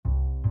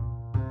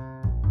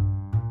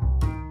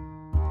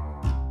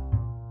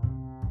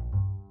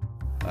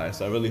high.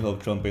 So I really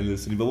hope Trump ain't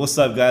listening. But what's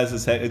up, guys?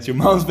 It's your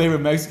mom's favorite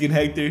Mexican,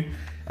 Hector.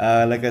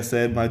 Like I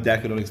said, my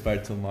DACA don't expire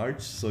till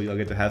March, so y'all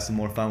get to have some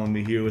more fun with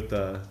me here with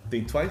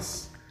Think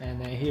Twice. And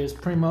then here's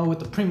Primo with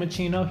the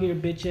Primachino here,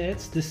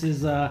 bitchettes. This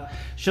is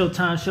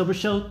Showtime Sober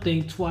Show.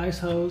 Think Twice,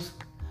 hoes.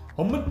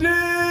 I'm a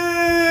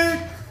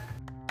dick!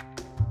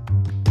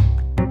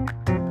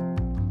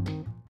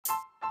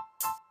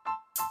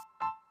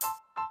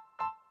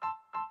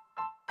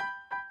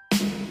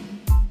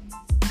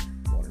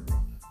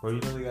 Bro, you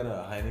know they got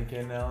a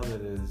Heineken now that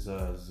is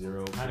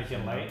 0%.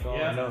 Heineken Light? Alcohol?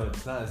 Yeah. No,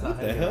 it's not. It's not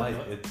What the Heineken hell? Light.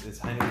 It's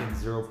Heineken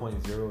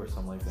 0.0 or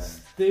something like that.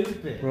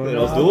 Stupid. Bro,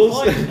 those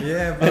duels?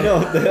 Yeah, I know.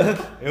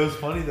 It was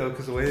funny though,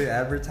 because the way they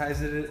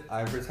advertised it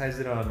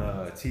on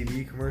a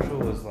TV commercial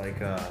was like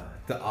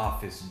the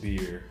Office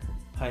beer,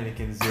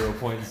 Heineken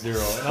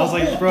 0.0, and I was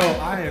like, bro,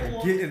 I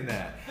am getting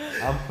that.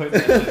 I'm putting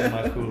that shit in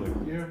my cooler.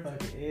 You're a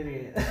fucking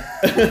idiot.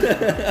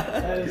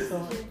 That is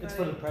so. It's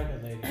for the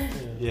pregnant ladies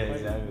too. Yeah,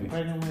 exactly.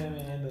 Pregnant women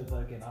and the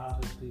fucking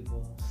office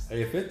people.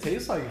 Hey, if it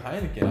tastes like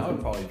Heineken, I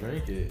would probably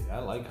drink it. I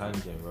like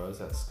Heineken, bro. It's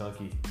that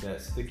skunky,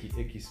 that sticky,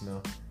 icky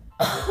smell.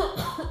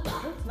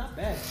 It's not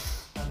bad.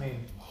 I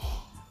mean,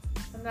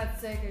 I'm not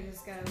sick, I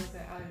just got a little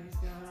bit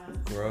allergies going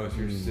on. Gross,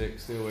 you're sick.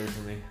 Stay away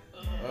from me.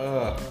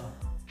 Ugh,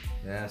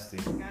 nasty.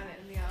 Got it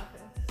in the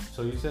office.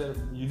 So you said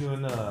you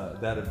doing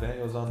that event?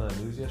 It was on the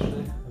news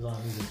yesterday. it was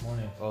on news this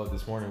morning. Oh,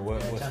 this morning.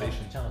 What Yeah, channel,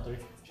 station? Channel 3.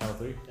 Channel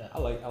 3? Yeah. I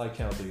like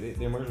Channel 3.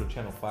 They merged with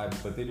Channel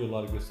 5, but they do a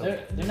lot of good stuff.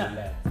 They're not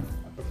bad.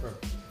 I prefer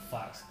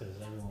Fox because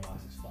everyone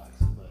watches Fox.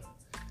 But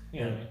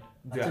you know what I mean?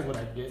 I Yeah. take what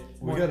I get.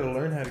 We gotta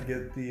learn how to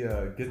get the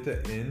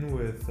in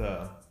with.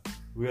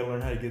 We gotta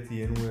learn how to get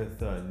the in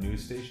with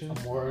news stations.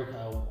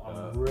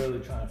 I'm really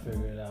trying to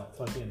figure it out.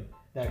 Fucking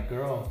that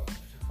girl,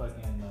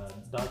 fucking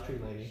dog tree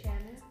lady.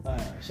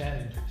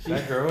 Shannon.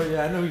 That girl,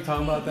 yeah, I know you're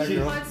talking about that He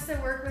girl. wants to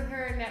work with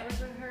her and network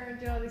with her and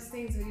do all these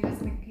things, but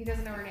he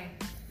doesn't know her name.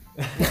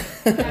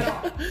 At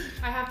all.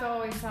 I have to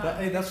always tell him.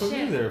 Hey, that's what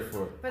Shit. you're there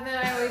for. But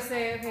then I always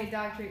say, okay,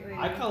 dog treat lady.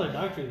 I call her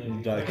dog tree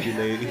lady. Dog tree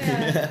lady.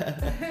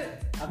 Yeah.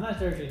 I'm not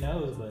sure if she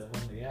knows, but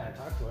I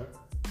talk to her.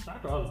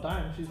 Talk to her all the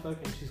time. She's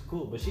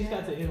cool, but she's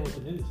got the in with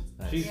the news.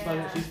 Nice.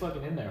 She's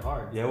fucking in there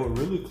hard. Yeah, what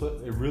really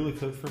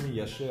clicked for me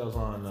yesterday. I was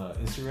on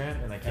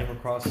Instagram and I came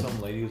across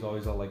some lady who's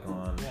always like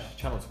on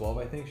Channel 12,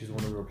 I think. She's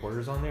one of the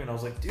reporters on there, and I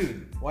was like,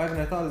 dude, why haven't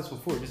I thought of this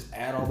before? Just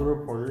add all the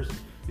reporters.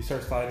 You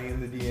start sliding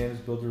in the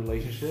DMs, build a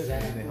relationship,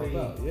 and they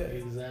help out. Yeah,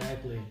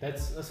 exactly.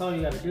 That's all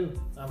you got to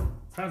do. I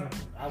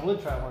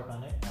would try to work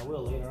on it. I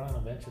will later on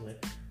eventually.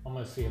 I'm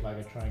gonna see if I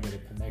can try and get a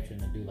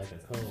connection and do like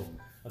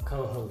a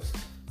co-host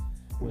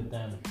with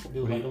them.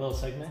 Do like a little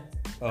segment.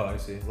 Oh, I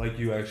see. Like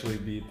you actually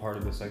be part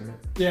of the segment.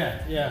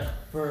 Yeah.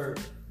 For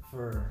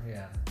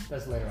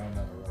that's later on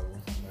down the road.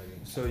 Once I'm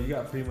ready. So you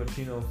got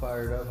Primachino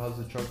fired up. How's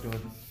the truck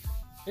doing?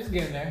 It's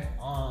getting there.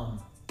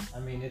 I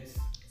mean, it's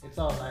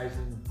all nice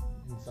and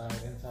inside.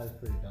 Inside's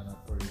pretty done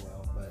up pretty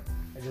well, but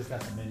it just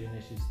got some engine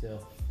issues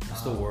still.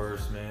 It's the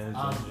worst, man.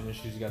 It's engine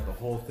issues. You got the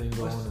whole thing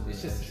going in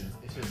It's the just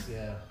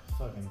engine.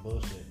 fucking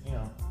bullshit. You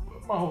know,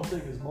 my whole thing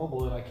is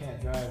mobile and I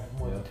can't drive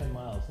more than 10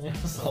 miles. You know,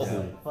 so it's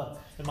like,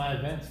 fuck. And my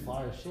event's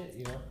far as shit.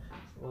 You know,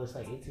 well it's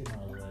like 18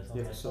 miles away. So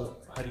Yeah. So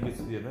how do you get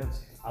to the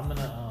events? I'm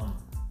gonna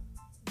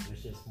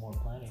there's just more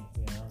planning.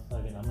 You know,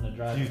 fucking I'm gonna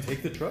drive. Do you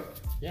take the truck?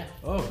 Yeah.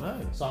 Oh,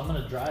 nice. So I'm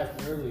gonna drive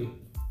early,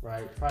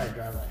 right? Probably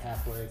drive like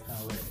halfway, kind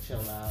of let it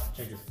chill out,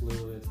 check its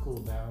fluids, cool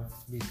down,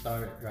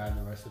 restart it, drive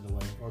the rest of the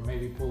way, or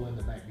maybe pull in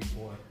the night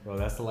before. Bro,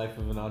 that's the life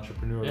of an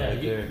entrepreneur Yeah,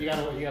 right there. you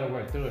gotta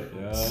work through it.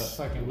 Yeah.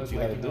 Fucking look you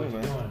like gotta you know do,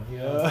 what you're man. doing. You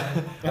know what I'm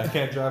saying? I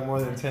can't drive more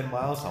than 10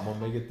 miles, so I'm gonna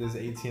make it this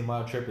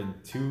 18-mile trip in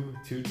two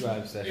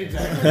drive sessions.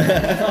 Exactly.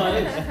 That's all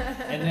it is.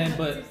 And then,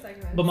 Two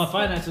segments. but my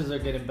finances are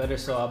getting better,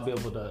 so I'll be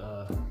able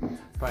to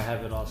probably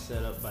have it all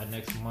set up by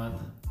next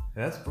month.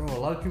 That's, bro, a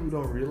lot of people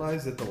don't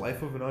realize that the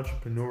life of an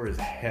entrepreneur is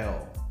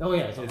hell. Oh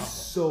yeah, It's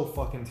so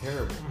fucking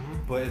terrible,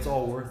 but it's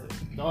all worth it.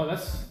 Oh,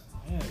 that's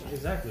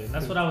exactly, and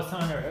that's what I was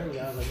telling her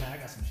earlier. I was like, man, I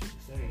got some shit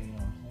to say. You know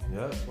what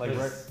I'm saying? Yeah,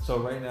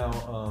 like right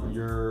now,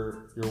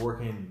 you're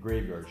working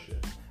graveyard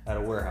shift at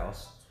a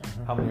warehouse.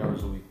 How many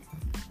hours a week?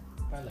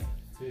 Probably like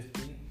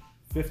 50.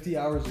 50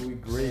 hours a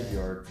week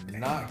graveyard,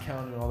 not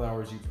counting all the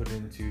hours you put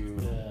into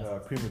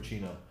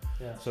Primachino.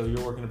 Yeah. So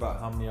you're working about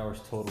how many hours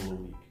total a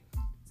week?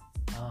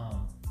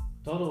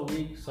 Total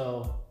week,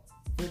 so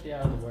 50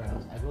 hours of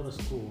warehouse. I go to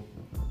school,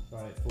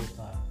 right, full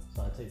time.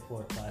 So I take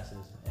 4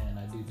 classes and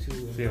I do 2.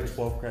 So you have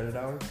 12 credit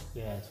hours?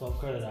 Yeah, 12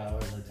 credit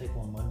hours. I take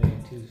one Monday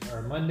and Tuesday,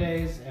 or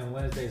Mondays and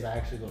Wednesdays. I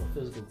actually go to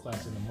physical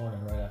class in the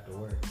morning right after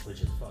work,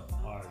 which is fucking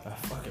hard. I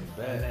fucking And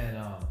bet.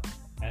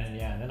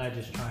 then I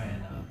just try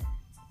and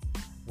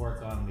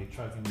work on the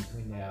truck in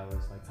between the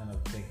hours, like kind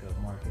of think of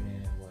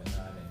marketing and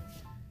whatnot,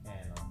 and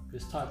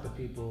just talk to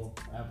people,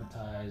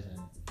 advertise,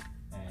 and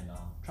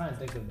try and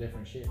think of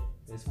different shit.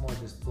 It's more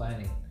just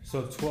planning.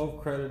 So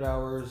 12 credit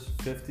hours,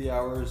 50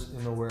 hours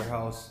in the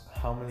warehouse.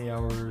 How many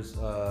hours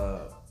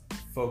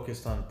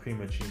focused on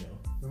Primachino?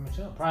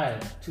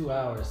 Probably 2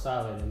 hours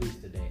solid at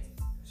least a day.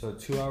 So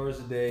 2 hours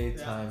a day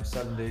times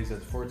 7 days,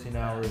 that's 14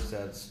 hours.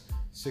 That's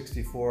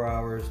 64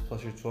 hours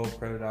plus your 12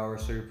 credit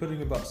hours. So you're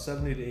putting about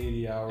 70 to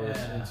 80 hours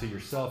into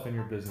yourself and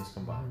your business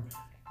combined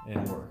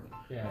and work.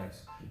 Yeah.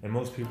 Nice. And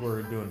most people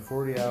are doing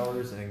 40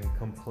 hours and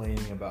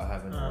complaining about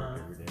having to work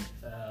every day.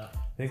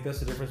 I think that's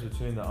the difference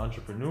between the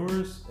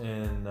entrepreneurs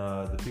and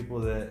the people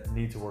that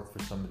need to work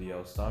for somebody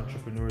else. The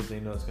entrepreneurs, they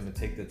know it's going to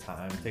take the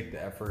time, take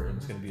the effort, and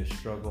it's going to be a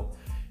struggle.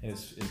 And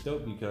it's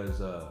dope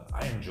because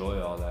I enjoy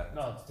all that.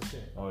 No, it's the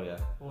shit. Oh, yeah.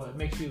 Well,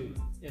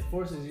 it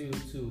forces you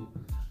to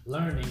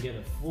learn and get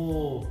a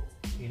full,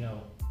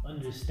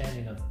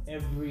 understanding of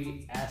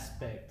every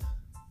aspect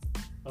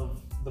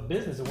of the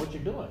business and what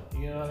you're doing.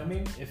 You know what I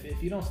mean? If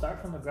you don't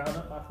start from the ground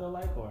up, I feel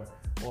like,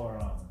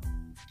 or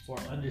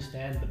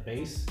understand the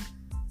base,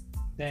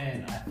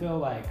 then I feel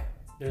like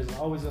there's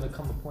always going to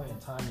come a point in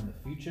time in the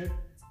future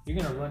you're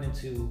going to run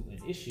into an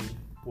issue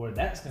where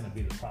that's going to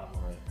be the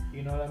problem. Right.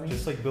 You know what I mean?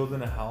 Just like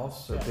building a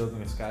house or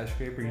building a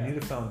skyscraper, you need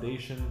a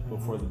foundation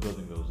before the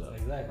building goes up.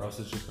 Exactly. Or else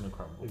it's just going to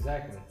crumble.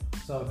 Exactly.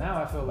 So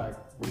now I feel like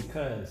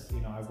because,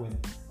 I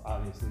went,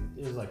 obviously,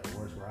 it was like the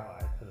worst route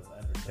I could have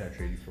ever Yeah, done.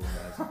 trade you for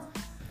guys.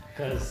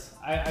 Because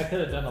I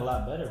could have done a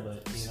lot better,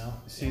 but,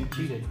 See,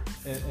 cheated.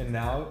 And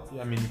now,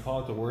 I mean, you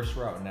call it the worst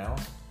route now,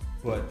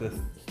 but The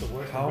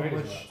worst how and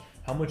greatest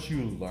route. much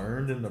you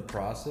learned in the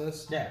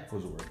process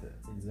was worth it.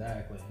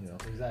 Exactly. You know?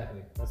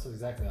 Exactly. That's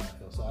exactly how I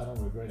feel. So I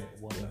don't regret it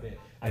one bit.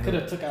 I know. could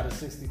have took out a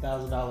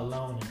 $60,000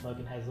 loan and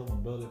fucking had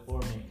someone build it for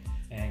me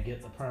and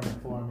get the permit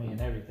for me and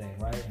everything,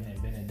 right? And then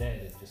been in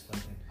debt and just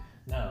fucking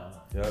no.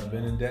 Yeah, I've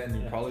been in debt,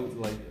 and you probably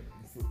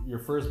your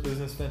first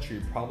business venture,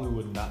 you probably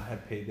would not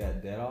have paid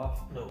that debt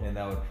off, and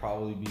that would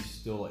probably be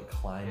still like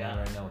climbing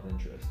right now with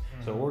interest.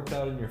 So it worked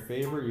out in your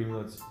favor, even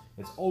though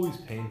it's always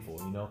painful,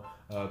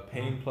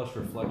 pain plus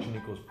reflection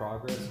equals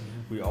progress.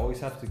 We always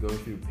have to go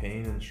through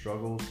pain and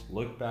struggles,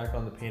 look back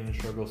on the pain and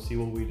struggles, see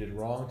what we did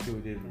wrong, see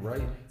what we did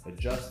right,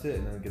 adjust it,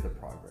 and then get the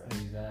progress.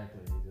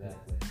 Exactly.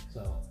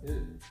 So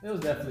it was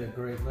definitely a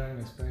great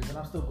learning experience, and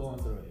I'm still going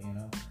through it,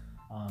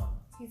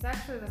 He's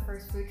actually the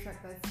first food truck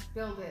that's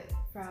built it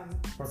from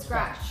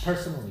scratch.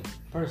 Personally.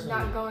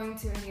 Not going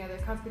to any other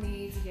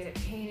company to get it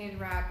painted,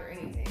 wrapped, or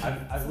anything.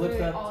 I've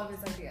looked up all of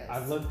his ideas.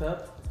 I've looked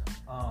up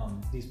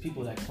these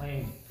people that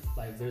claim,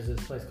 like, there's this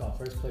place called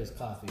First Place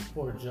Coffee.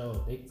 Poor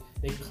Joe.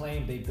 They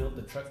claim they built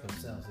the truck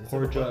themselves.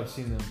 Poor Joe, I've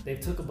seen them. They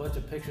took a bunch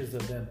of pictures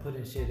of them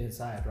putting shit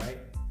inside, right?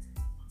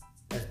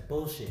 That's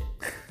bullshit.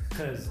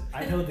 Because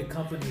I know the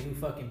company who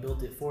fucking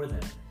built it for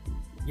them.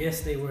 Yes,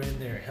 they were in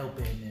there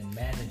helping and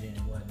managing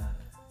and whatnot.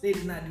 They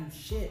did not do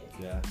shit.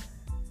 Yeah.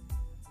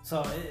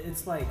 So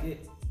it's like,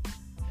 it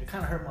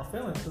kind of hurt my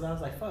feelings because I was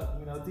like, fuck,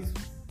 these,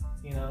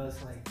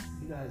 it's like,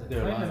 you guys are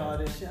claiming all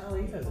this shit. Oh,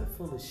 you guys are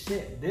full of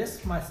shit.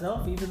 This,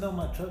 myself, even though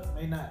my truck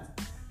may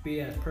not be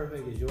as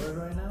perfect as yours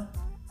right now,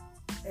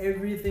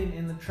 everything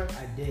in the truck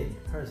I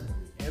did personally.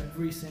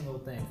 Every single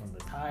thing, from the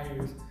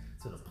tires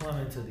to the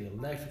plumbing to the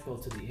electrical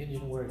to the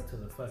engine work to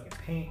the fucking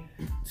paint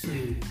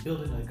to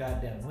building a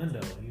goddamn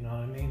window, you know what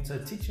I mean?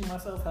 To teaching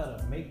myself how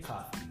to make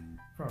coffee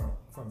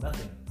from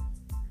nothing.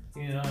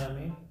 You know what I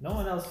mean? No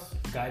one else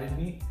guided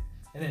me.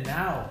 And then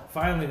now,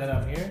 finally that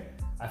I'm here,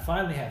 I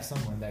finally have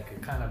someone that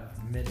could kind of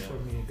mentor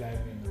me and guide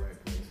me in the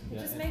right place. It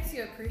just makes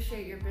you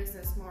appreciate your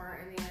business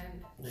more in the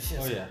end. This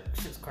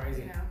shit's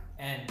crazy.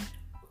 And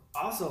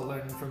also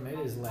learning from it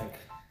is like,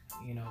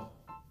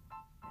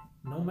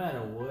 no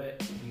matter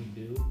what you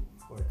do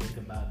or think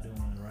about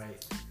doing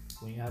right,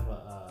 when you have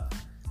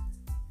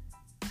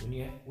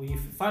when you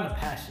find a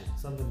passion,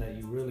 something that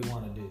you really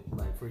want to do,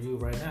 like for you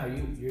right now,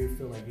 you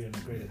feel like you're in a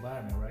great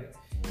environment, right?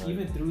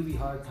 Even through the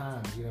hard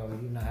times, you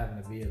not having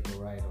a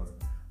vehicle, right,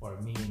 or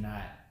me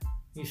not,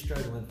 you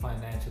struggling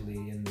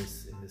financially in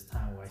this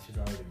time where I should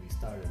already be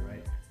started,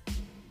 right?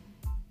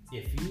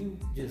 If you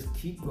just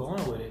keep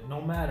going with it,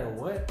 no matter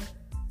what,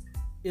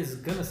 it's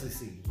gonna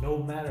succeed,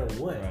 no matter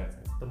what.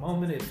 Right. The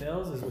moment it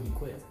fails is when you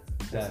quit.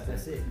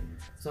 That's it.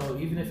 So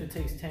even if it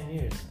takes 10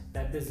 years,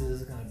 that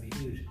business is gonna be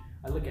huge.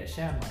 I look at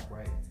Shamrock,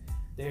 right?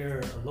 They're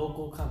a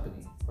local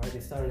company, right?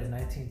 They started in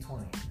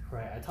 1920,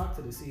 right? I talked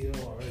to the CEO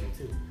already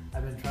too.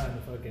 I've been trying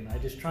to I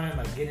just try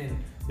and get in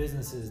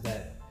businesses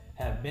that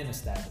have been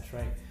established,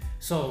 right?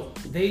 So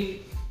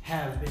they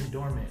have been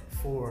dormant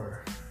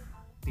for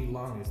the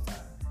longest time.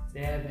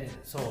 They have been,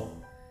 so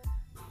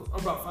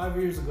about 5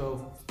 years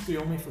ago, the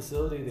only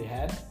facility they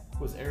had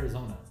was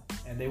Arizona.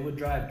 And they would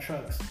drive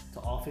trucks to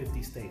all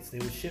 50 states. They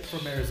would ship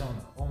from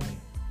Arizona only.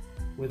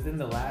 Within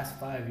the last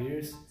 5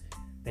 years,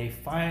 they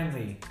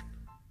finally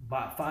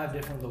bought 5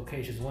 different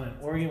locations. One in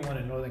Oregon, one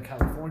in Northern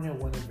California,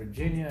 one in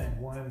Virginia,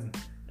 and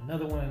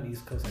another one on the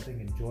East Coast, I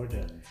think in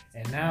Georgia.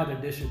 And now their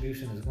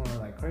distribution is going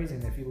like crazy.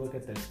 And if you look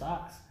at their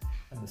stocks,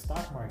 and the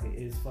stock market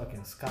is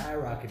fucking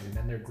skyrocketing,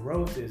 and their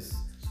growth is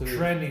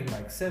trending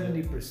like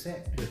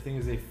 70%. The thing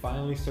is, they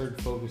finally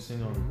started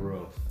focusing on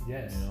growth.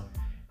 Yes.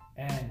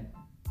 And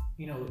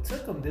it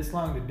took them this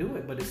long to do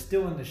it, but it's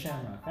still in the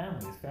Shamrock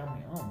family. It's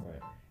family owned,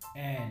 right?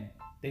 And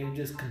they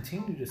just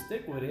continue to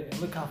stick with it. And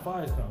look how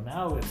far it's grown.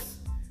 Now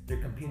they're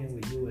competing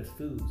with US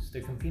Foods.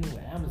 They're competing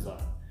with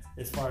Amazon,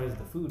 as far as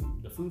the food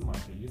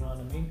market. You know what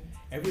I mean?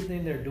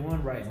 Everything they're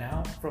doing right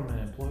now from an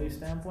employee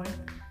standpoint,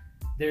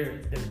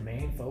 their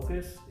main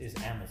focus is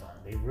Amazon.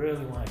 They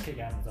really want to kick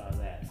Amazon's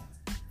ass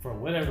for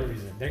whatever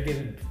reason. They're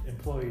giving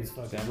employees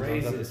fucking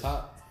raises. At the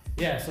top.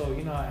 Yeah, so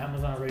you know how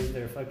Amazon raised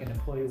their fucking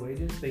employee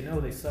wages? They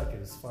know they suck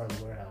as far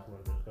as warehouse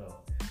workers go.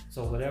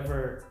 So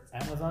whatever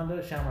Amazon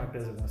does, Shamrock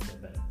does it one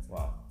step better.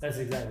 Wow. That's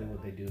exactly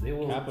what they do. They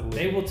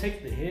will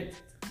take the hit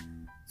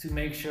to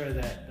make sure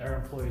that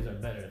their employees are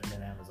better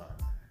than Amazon.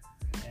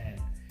 And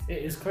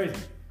it's crazy.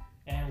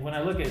 And when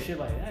I look at shit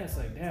like that, it's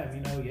like, damn,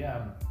 you know, yeah,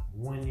 I'm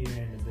 1 year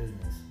in the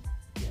business.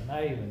 Yeah,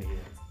 not even a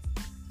year.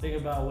 Think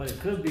about what it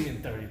could be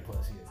in 30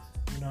 plus years.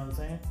 You know what I'm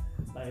saying?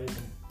 Like, it's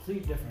a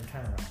complete different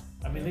turnaround.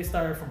 I mean, they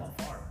started from a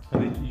farm.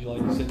 And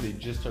like you said, they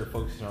just started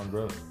focusing on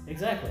growth.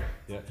 Exactly.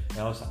 Yeah. And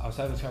I was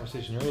having this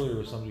conversation earlier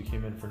with somebody who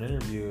came in for an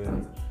interview,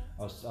 and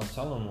I was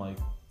telling them, like,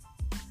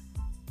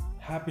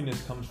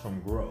 happiness comes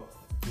from growth.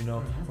 You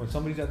know, when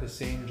somebody's at the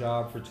same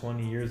job for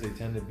 20 years, they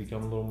tend to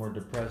become a little more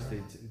depressed.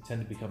 They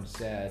tend to become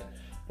sad.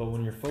 But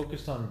when you're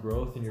focused on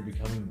growth and you're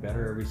becoming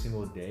better every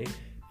single day,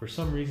 for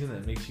some reason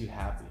that makes you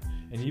happy.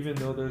 And even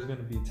though there's going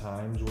to be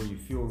times where you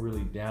feel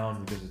really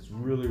down because it's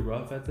really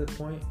rough at that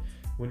point,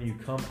 when you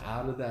come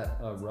out of that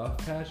rough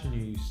patch and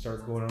you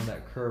start going on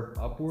that curve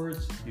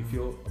upwards, you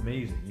feel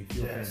amazing. You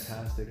feel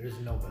fantastic. There's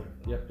no better.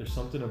 Yep, there's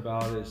something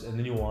about it, and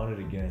then you want it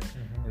again.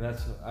 And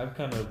that's, I've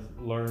kind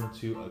of learned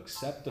to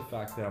accept the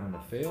fact that I'm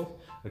gonna fail,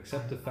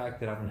 accept the fact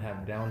that I'm gonna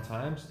have down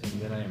times,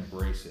 and then I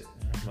embrace it.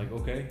 I'm like,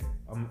 okay,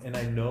 and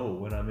I know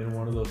when I'm in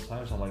one of those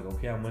times, I'm like,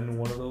 okay, I'm in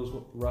one of those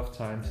rough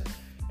times.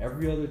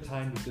 Every other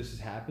time that this has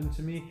happened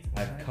to me,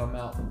 I've come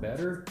out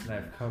better, and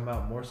I've come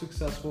out more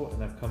successful,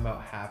 and I've come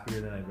out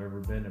happier than I've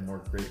ever been and more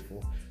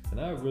grateful. And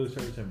I've really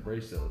started to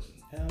embrace those.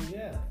 Hell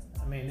yeah!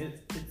 I mean,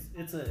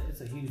 it's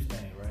a huge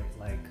thing, right?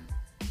 Like,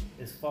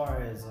 as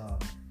far as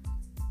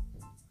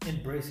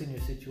embracing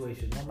your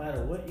situation, no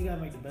matter what, you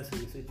gotta make the best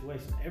of your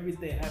situation.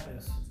 Everything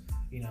happens,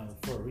 you know,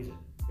 for a reason.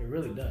 It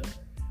really does,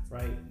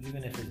 right?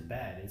 Even if it's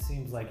bad, it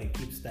seems like it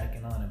keeps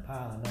stacking on and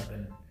piling up,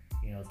 and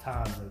you know,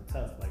 times are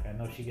tough. Like, I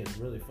know she gets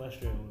really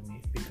frustrated with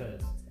me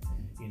because,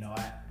 you know,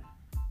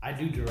 I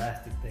do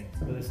drastic things,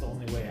 but it's the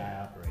only way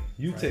I operate.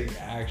 You take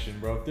action,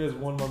 bro. If there's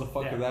one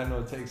motherfucker that I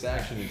know takes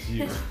action, it's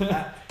you.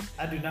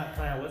 I do not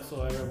plan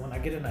whatsoever. When I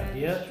get an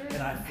idea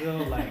and I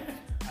feel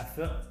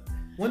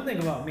one thing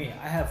about me,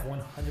 I have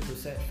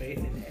 100% faith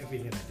in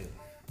everything I do,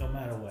 no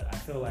matter what. I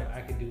feel like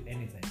I can do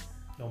anything,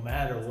 no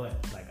matter what.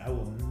 Like, I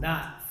will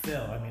not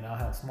fail. I mean, I'll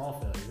have small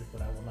failures,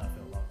 but I will not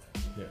fail long term.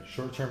 Yeah,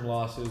 short-term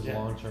losses,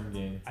 long-term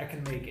gain. I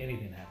can make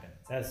anything happen.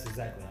 That's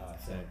exactly how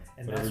I say it.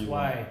 And that's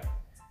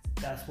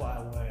why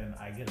when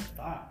I get a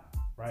thought,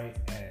 right,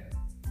 and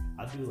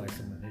I'll do like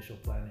some initial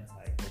planning,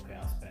 like, okay,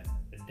 I'll spend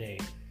a day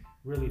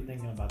really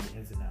thinking about the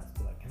ins and outs,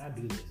 but like, can I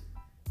do this?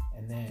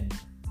 And then,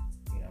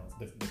 you know,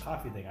 the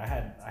coffee thing, I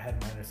had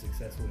minor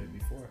success with it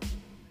before.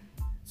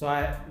 So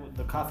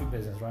the coffee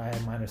business, right, I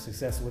had minor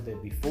success with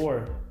it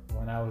before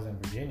when I was in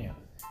Virginia.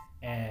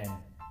 And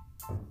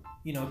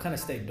you know, it kind of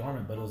stayed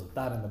dormant, but it was a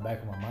thought in the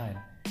back of my mind.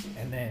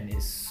 And then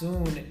as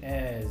soon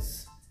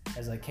as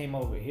I came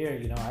over here,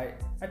 you know,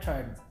 I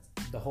tried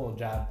the whole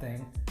job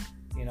thing,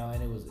 you know,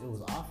 and it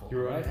was awful. You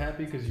were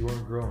unhappy because you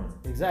weren't growing.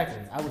 Exactly.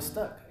 I was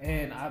stuck.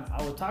 And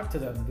I would talk to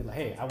them and be like,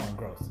 hey, I want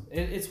growth.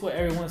 It's what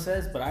everyone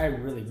says, but I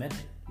really meant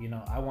it. You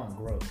know, I want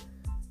growth.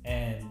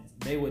 And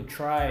they would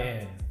try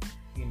and,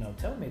 you know,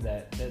 tell me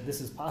that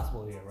this is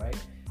possible here, right?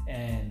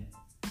 And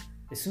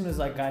as soon as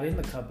I got in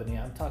the company,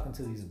 I'm talking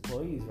to these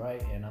employees,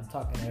 right? And I'm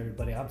talking to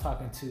everybody.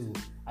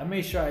 I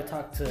made sure I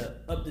talked to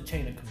up the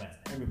chain of command,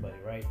 everybody,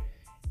 right?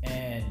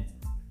 And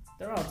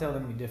they're all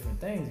telling me different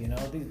things, you know?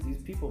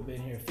 These people have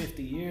been here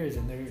 50 years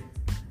and they're,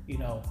 you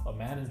know, a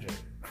manager.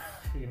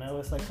 You know,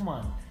 it's like, come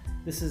on,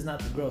 this is not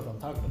the growth I'm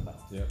talking about.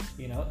 Yeah.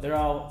 You know, they're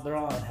all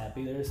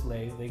unhappy, they're a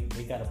slave,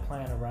 they got a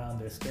plan around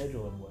their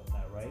schedule and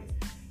whatnot, right?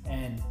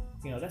 And,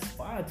 you know, that's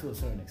fine to a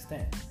certain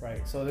extent,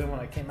 right? So then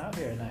when I came out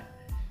here and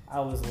I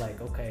was like,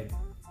 okay,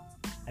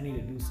 I need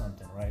to do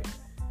something, right?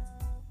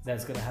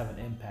 That's gonna have an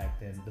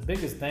impact. And the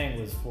biggest thing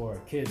was for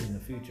kids in the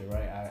future,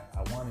 right?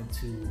 I wanted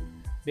to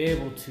be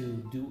able to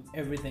do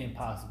everything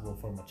possible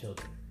for my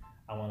children.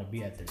 I want to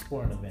be at their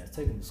sporting events,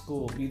 take them to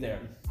school, be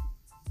there,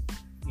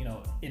 you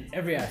know, in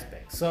every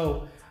aspect.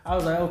 So I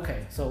was like,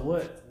 okay, so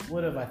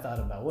what have I thought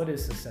about? What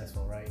is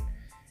successful, right?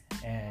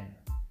 And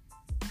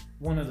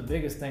one of the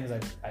biggest things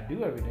I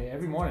do every day,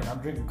 every morning, I'm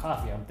drinking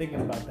coffee. I'm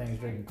thinking about things,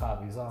 drinking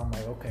coffee. So I'm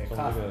like, okay, so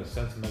coffee. Like a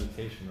sense of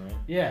meditation, right?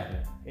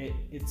 Yeah.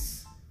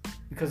 It's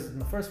because in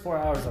the first 4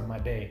 hours of my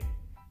day,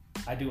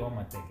 I do all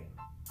my thinking.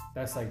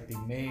 That's like the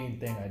main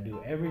thing I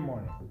do every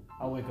morning.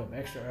 I wake up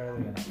extra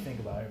early and I think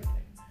about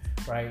everything,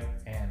 right?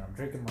 And I'm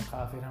drinking my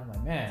coffee and I'm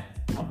like, man,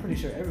 I'm pretty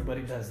sure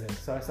everybody does this.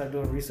 So I start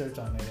doing research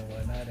on it and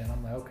whatnot, and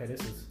I'm like, okay,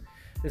 this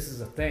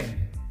is a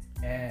thing.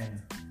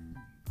 And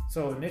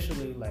so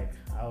initially, like,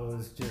 I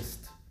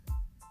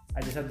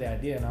just had the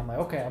idea and I'm like,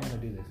 okay, I'm gonna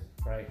do this.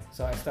 right?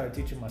 So I started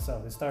teaching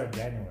myself. It started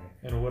January.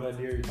 And what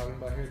idea are you talking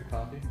about here? The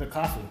coffee? The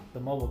coffee, the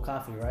mobile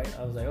coffee, right?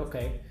 I was like,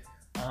 okay,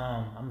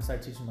 I'm gonna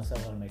start teaching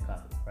myself how to make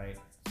coffee, right?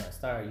 So I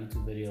started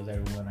YouTube videos,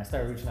 everyone. I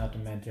started reaching out to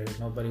mentors.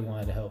 Nobody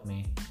wanted to help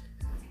me.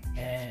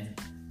 And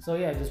so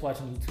yeah, just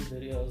watching YouTube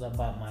videos. I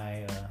bought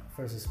my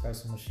first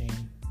espresso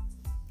machine.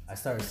 I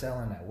started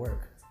selling at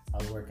work. I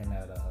was working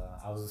at,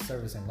 I was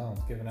servicing loans,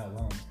 giving out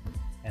loans.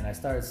 And I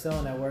started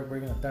selling at work,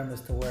 bringing a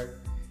thermos to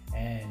work.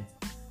 And,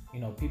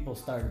 people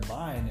started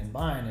buying and,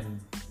 wanting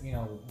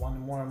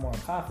more and more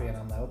coffee. And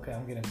I'm like, okay,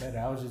 I'm getting better.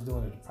 I was just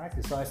doing it to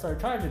practice. So I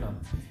started charging them.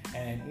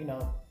 And,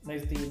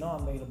 next thing you know,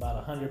 I made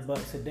about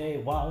 $100 a day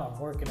while I'm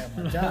working at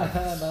my job.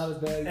 Not a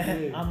bad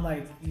gig. I'm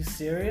like, you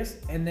serious?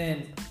 And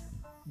then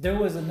there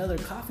was another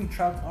coffee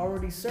truck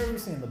already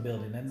servicing the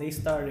building. And they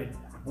started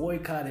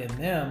boycotting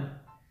them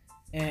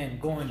and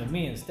going to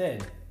me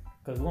instead.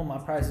 Because one, my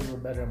prices were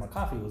better and my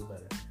coffee was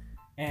better.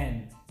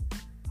 And,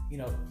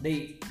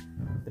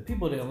 the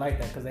people didn't like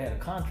that because they had a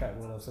contract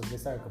with them, so they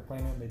started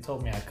complaining. They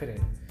told me I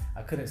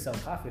couldn't sell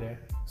coffee there.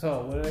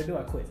 So what did I do?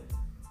 I quit.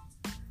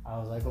 I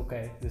was like,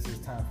 okay, this is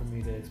time for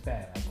me to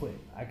expand. I quit.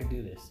 I can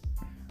do this,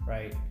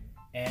 right?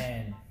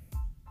 And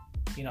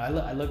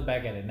I look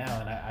back at it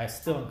now, and I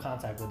still in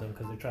contact with them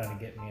because they're trying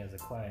to get me as a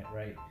client,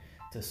 right,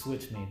 to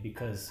switch me,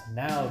 because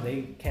now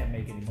they can't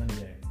make any money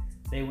there.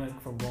 They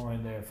went from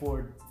going there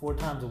four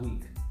times a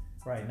week,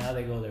 right? Now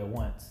they go there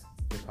once.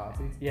 The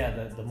coffee? Yeah,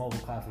 the mobile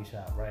coffee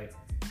shop, right?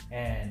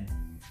 And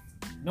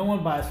no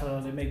one buys from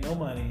them. They make no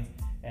money,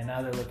 and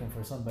now they're looking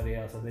for somebody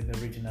else. So they've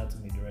been reaching out to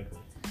me directly.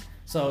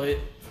 So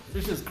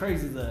it's just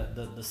crazy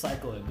the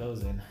cycle it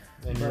goes in.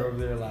 And you're over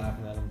there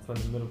laughing at them,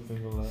 putting the middle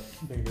finger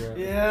up.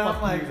 Yeah,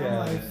 I'm like,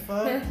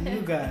 fuck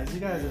you guys. You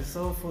guys are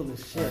so full of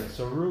shit. Right,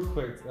 so real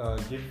quick,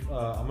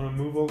 I'm gonna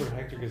move over to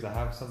Hector because I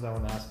have something I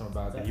want to ask him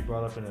about that he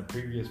brought up in a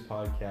previous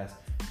podcast.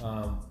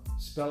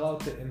 Spell out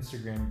the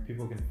Instagram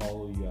people can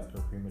follow you at for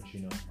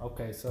Primachino.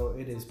 Okay, so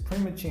it is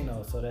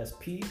Primachino. So that's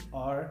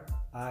PRIMUCCINO.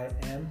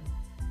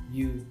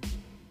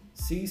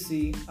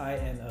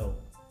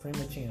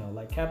 Primachino,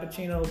 like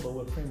cappuccino, but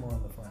with primo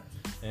in the front.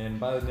 And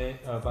by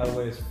the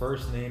way, his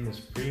first name is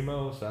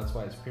Primo, so that's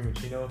why it's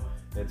Primachino.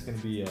 It's gonna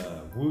be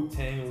a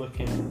Wu-Tang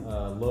looking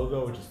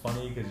logo, which is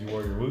funny because you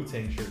wore your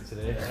Wu-Tang shirt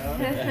today.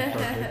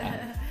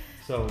 Perfect.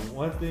 So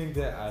one thing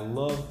that I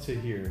love to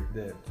hear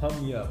that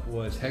pumped me up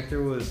was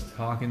Hector was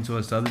talking to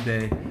us the other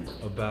day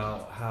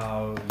about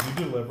how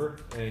you deliver,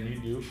 and you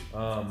do.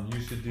 You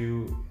used to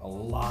do a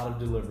lot of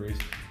deliveries.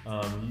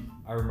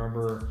 I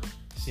remember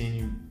seeing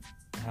you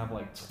have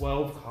like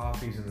 12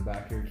 coffees in the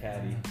back of your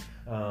caddy,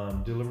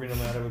 delivering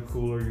them out of a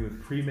cooler. You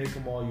would pre-make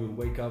them all. You would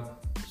wake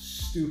up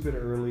stupid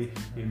early.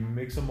 You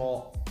mix them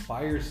all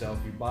by yourself.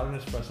 You bought an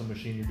espresso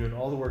machine. You're doing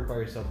all the work by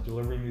yourself,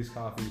 delivering these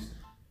coffees.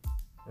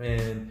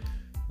 And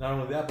not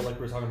only that, but like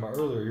we were talking about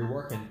earlier, you're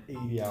working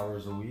 80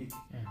 hours a week.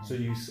 Mm-hmm. So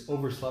you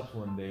overslept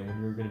one day when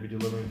you were going to be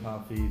delivering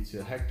coffee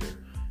to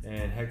Hector.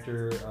 And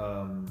Hector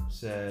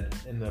said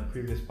in the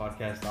previous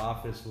podcast, the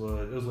office it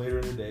was later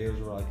in the day. It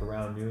was like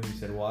around noon. He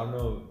said, well, I don't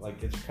know,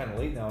 like it's kind of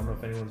late now. I don't know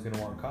if anyone's going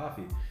to want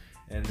coffee.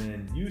 And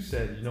then you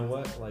said, you know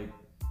what, like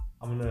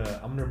I'm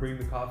gonna bring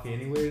the coffee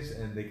anyways,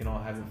 and they can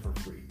all have it for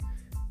free.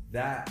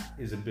 That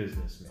is a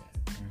businessman.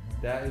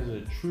 Mm-hmm. That is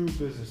a true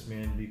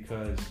businessman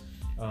because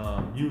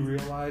you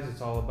realize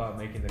it's all about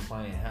making the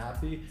client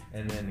happy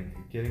and then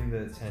getting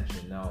the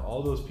attention. Now,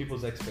 all those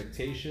people's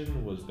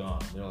expectation was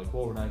gone. They're like,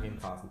 well, we're not getting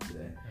coffee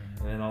today.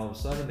 Mm-hmm. And then all of a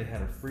sudden they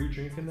had a free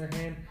drink in their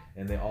hand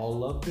and they all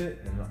loved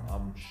it. And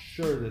I'm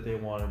sure that they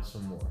wanted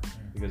some more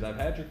because I've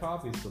had your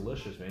coffee. It's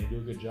delicious, man. You do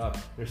a good job.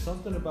 There's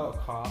something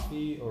about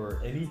coffee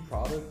or any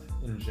product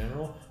in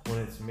general when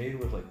it's made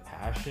with like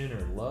passion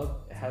or love,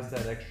 it has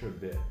that extra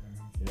bit.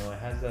 You know, it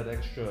has that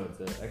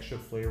the extra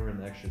flavor and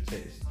the extra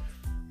taste.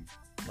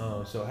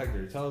 So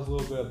Hector, tell us a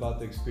little bit about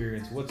the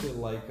experience. What's it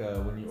like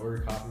when you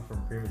order coffee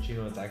from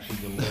Primachino? It's actually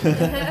delicious. It's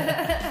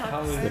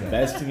the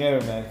best thing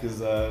ever, man. Because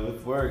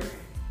with work,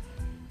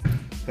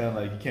 it's kind of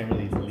like you can't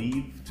really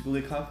leave to go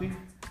get coffee.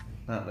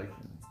 Not like,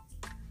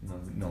 you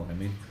know what I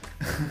mean.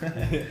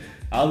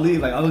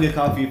 I'll get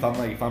coffee if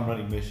I'm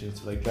running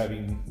missions, like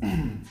driving,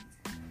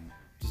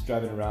 just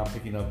driving around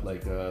picking up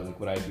like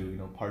what I do,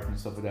 parts and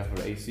stuff like that for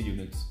the AC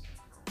units.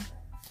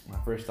 My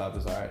first stop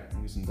is alright,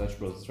 I'm using Dutch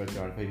Bros. It's right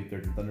there on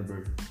 83rd and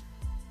Thunderbird.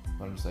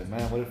 But I'm just like,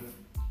 man, what if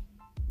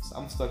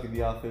I'm stuck in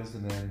the office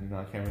and then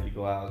I can't really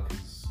go out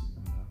because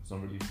there's no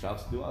really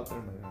jobs to do out there.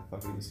 I'm like, I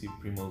fucking see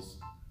Primo's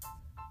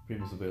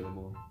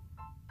available.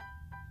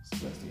 It's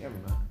the best thing ever,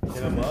 man.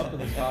 Hit them up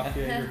and the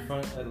coffee at your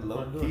front door.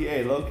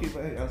 Low key,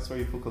 man. I swear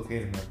you put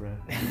cocaine in that, bro.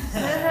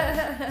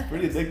 It's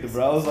pretty addictive,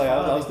 bro.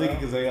 I was thinking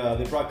because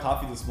they brought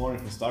coffee this morning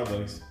from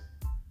Starbucks.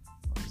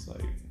 I was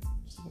like,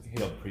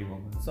 hit up Primo,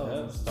 man. So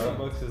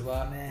Starbucks is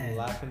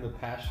lacking the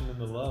passion and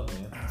the love,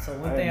 man. So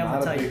one thing I'm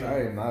gonna tell you,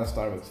 I am not a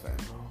Starbucks fan,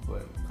 bro.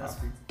 But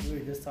we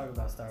were just talking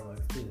about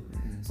Starbucks too.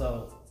 Mm-hmm.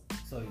 So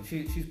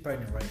she's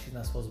pregnant, right? She's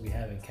not supposed to be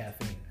having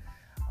caffeine.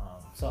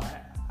 So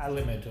I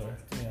limit her,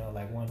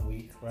 like 1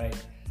 week, right?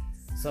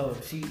 So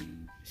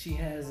she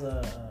has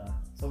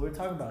so we're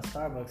talking about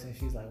Starbucks, and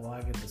she's like, well,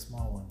 I get the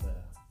small one,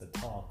 the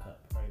tall cup,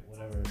 right?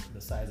 Whatever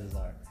the sizes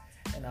are.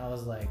 And I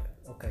was like,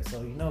 okay,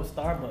 so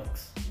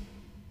Starbucks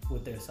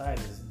with their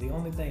sizes, the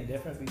only thing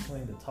different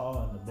between the tall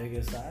and the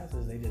biggest size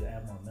is they just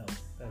add more milk.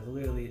 That's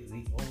literally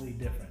the only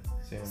difference.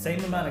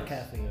 Same amount of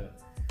caffeine.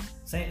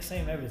 Yeah.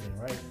 Same everything,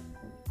 right?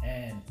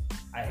 And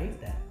I hate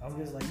that. I'm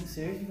just like, you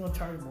serious? You gonna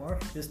charge more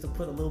just to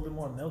put a little bit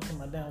more milk in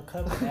my damn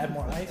cup and add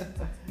more ice?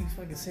 You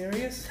fucking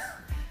serious?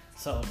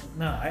 So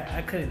no,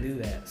 I couldn't do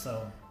that.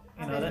 So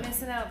I've been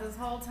missing out this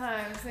whole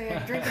time,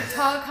 saying drinking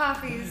tall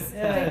coffees,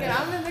 thinking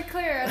I'm in the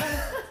clear.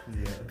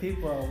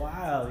 People are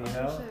wild,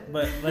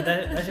 but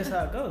that's just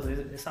how it goes.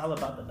 It's all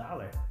about the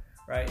dollar,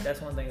 right?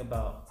 That's one thing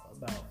about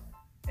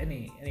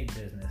any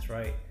business,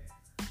 right?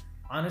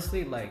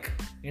 Honestly, like,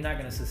 you're not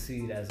gonna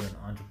succeed as an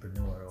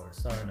entrepreneur or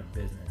starting a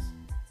business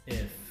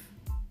if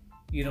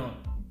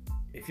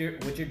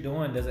what you're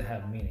doing doesn't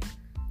have meaning,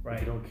 right?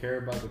 If you don't care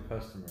about the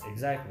customer.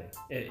 Exactly.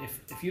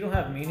 If you don't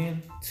have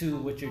meaning to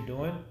what you're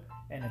doing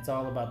and it's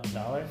all about the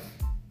dollar,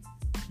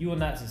 you will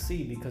not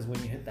succeed, because when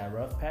you hit that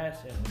rough patch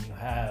and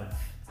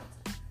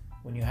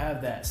when you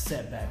have that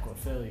setback or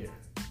failure,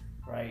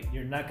 right,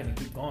 you're not gonna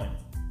keep going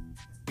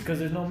because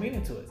there's no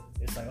meaning to it.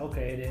 It's like,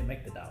 okay, it didn't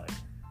make the dollar,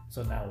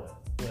 so now what?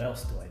 What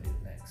else do I do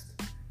next?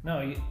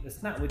 No,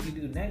 it's not what you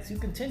do next. You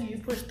continue,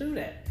 you push through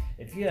that.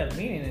 If you have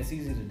meaning, it's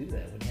easy to do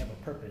that when you have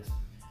a purpose,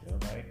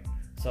 right?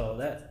 So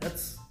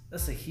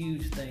that's a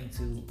huge thing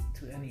to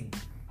any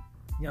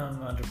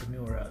young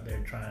entrepreneur out there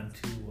trying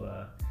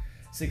to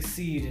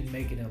succeed and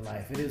make it in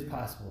life. It is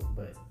possible,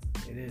 but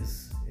it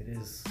is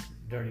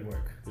dirty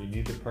work. You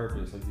need the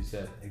purpose, like you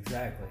said.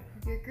 Exactly.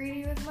 If you're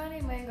greedy with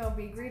money, man gonna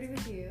be greedy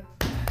with you.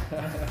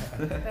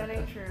 That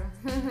ain't true.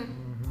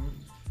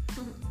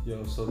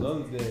 Yo, so the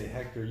other day,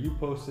 Hector, you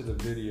posted a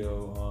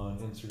video on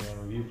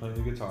Instagram of you playing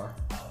the guitar.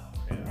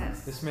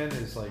 Yes. This man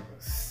is like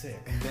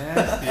sick,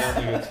 nasty on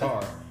the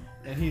guitar.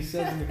 And he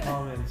says in the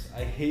comments,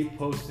 I hate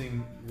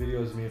posting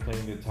videos of me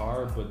playing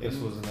guitar, but this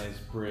was a nice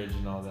bridge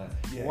and all that.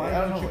 Yeah, why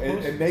I don't know. you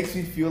post It makes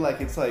me feel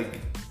like it's like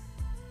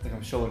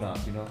I'm showing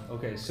off,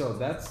 Okay, so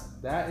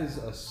that is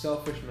a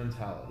selfish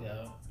mentality.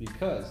 Yeah.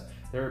 Because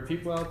there are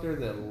people out there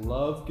that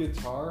love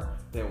guitar,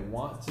 that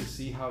want to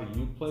see how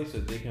you play so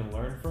they can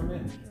learn from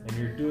it, and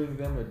you're doing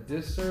them a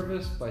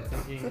disservice by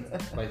thinking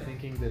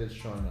that it's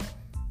showing off.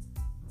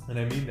 And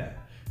I mean that.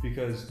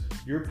 Because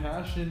your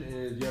passion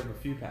is, you have a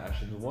few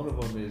passions. One of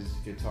them is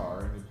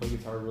guitar, and you play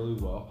guitar really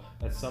well.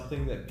 That's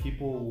something that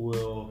people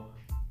will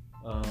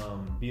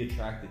be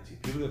attracted to.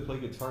 People that play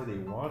guitar, they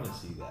want to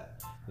see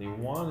that. They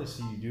want to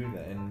see you do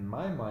that. And in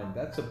my mind,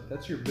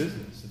 that's your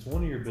business. It's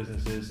one of your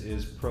businesses,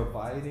 is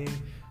providing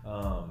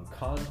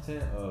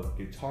content of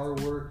guitar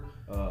work,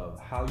 of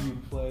how you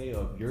play,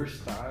 of your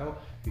style,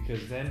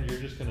 because then you're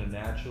just going to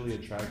naturally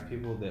attract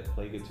people that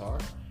play guitar.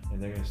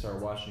 And they're going to start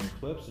watching your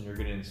clips, and you're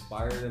going to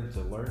inspire them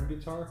to learn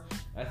guitar.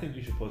 I think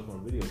you should post more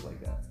videos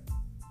like that.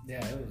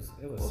 Yeah, it was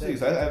well,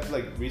 sick.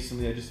 I've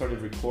recently I just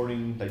started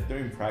recording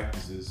during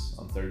practices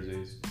on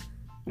Thursdays.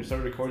 I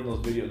started recording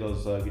those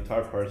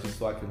guitar parts just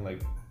so I can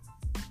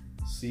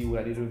see what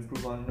I need to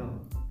improve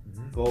on.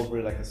 Go over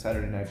it a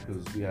Saturday night,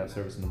 because we have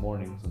service in the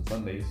mornings on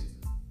Sundays,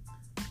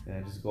 and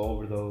I just go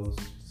over those,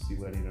 see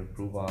what I need to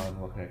improve on,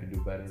 what I can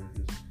do better.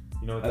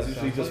 That's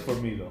usually just for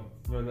me though.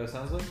 You know what that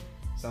sounds like?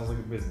 Sounds like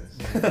a business.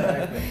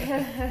 Exactly.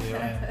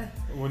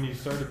 When you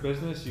start a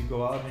business, you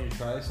go out and you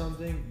try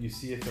something, you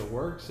see if it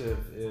works, if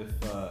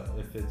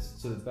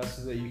it's to the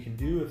best that you can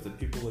do, if the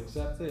people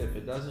accept it. If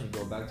it doesn't, you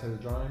go back to the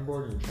drawing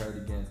board and you try it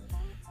again.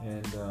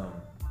 And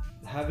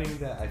having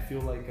that, I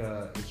feel like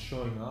it's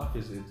showing off,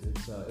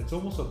 it's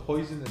almost a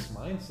poisonous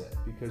mindset,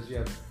 because you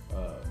have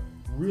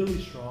really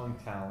strong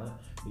talent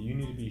that you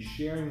need to be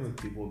sharing with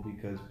people,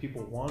 because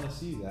people want to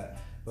see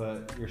that,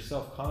 but you're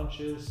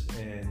self-conscious,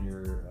 and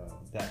your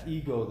that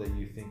ego that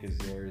you think is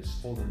there is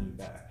holding you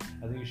back.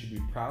 I think you should be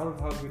proud of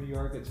how good you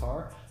are at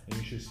guitar, and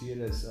you should see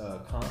it as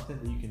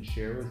content that you can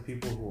share with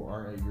people who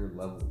aren't at your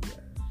level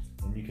yet,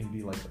 and you can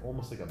be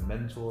almost like a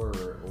mentor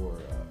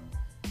or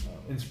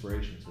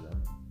inspiration to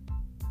them.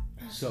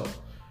 So,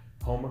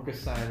 homework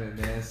assignment,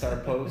 man.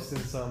 Start posting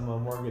some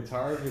more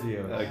guitar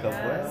videos.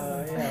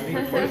 We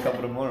record a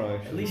couple tomorrow,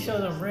 actually. At least show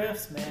them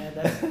riffs, man.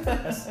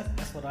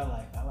 That's what I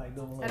like. I like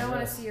doing little I don't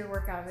want to riffs. see your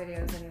workout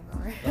videos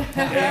anymore.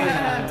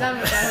 I'm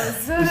done with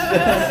those.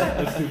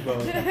 Let's do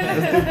both.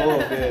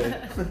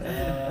 Yeah.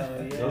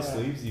 Those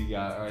sleeves you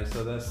got. All right,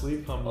 so that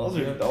sleeve company. Those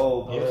are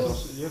dope. You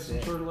have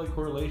some sort of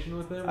correlation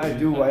with them? I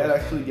do. I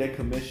actually get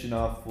commission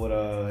off what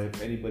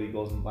if anybody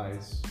goes and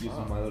buys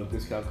using my little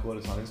discount code.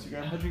 It's on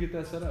Instagram. How'd you get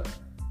that set up?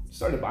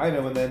 Started buying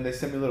them, and then they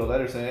sent me a little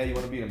letter saying, "Hey, you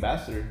want to be an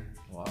ambassador?"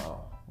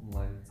 Wow. I'm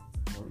like,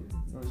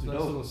 It's a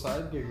nice little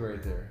side gig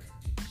right there.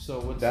 So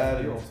what's that, the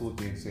and deal? also with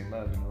the Insane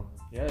Lab,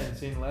 Yeah,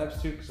 Insane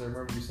Labs too, because I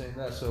remember you saying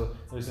that. So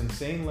there's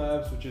Insane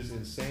Labs, which is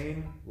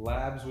Insane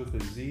Labs with a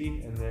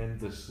Z, and then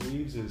the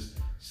sleeves is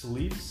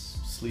Sleeps.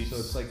 Sleeps. So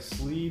it's like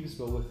sleeves,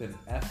 but with an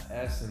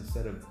FS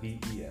instead of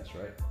VES,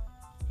 right?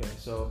 Okay,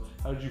 so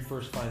how did you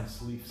first find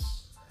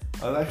Sleeps?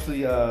 I was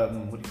actually,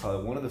 what do you call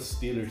it? One of the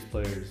Steelers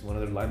players, one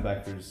of their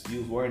linebackers, he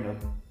was wearing them.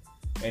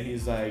 And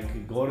he's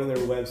like, go to their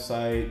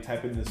website,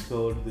 type in this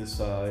code,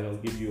 it'll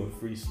give you a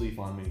free sleeve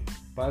on me.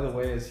 By the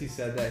way, as he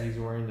said that, he's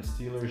wearing a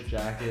Steelers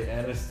jacket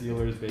and a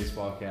Steelers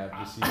baseball cap.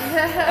 Just so you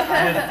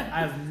guys know.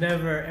 I've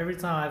never, every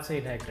time I've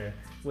seen Hector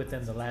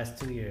within the last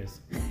 2 years,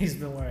 he's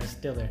been wearing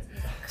Steeler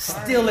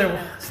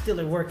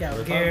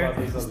workout gear,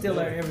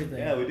 Steeler everything.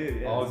 Yeah, we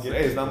did. Yeah. All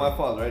Hey, it's not my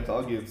fault, right? It's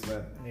all gifts,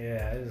 man.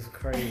 Yeah, it was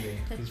crazy.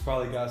 He's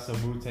probably got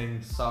some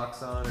Wu-Tang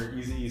socks on or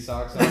Eazy-E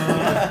socks on.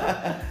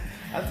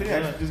 I think I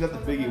actually just got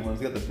the Biggie ones.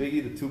 I got the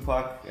Biggie, the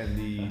Tupac, and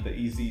the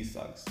Easy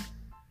socks.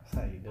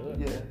 That's how you do it.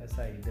 Yeah. Man. That's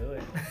how you do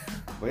it.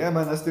 But yeah,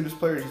 man, that Steelers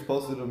player just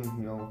posted them,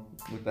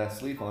 with that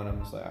sleeve on. I'm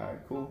just like, all right,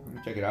 cool. Let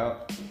me check it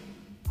out. Do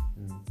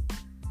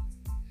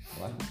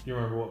you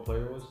remember what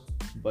player it was?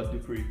 Bud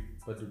Dupree.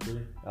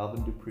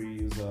 Alvin Dupree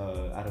is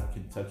out of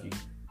Kentucky.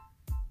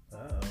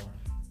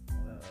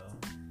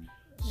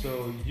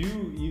 So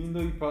you, even though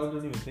you probably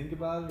don't even think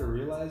about it or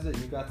realize it,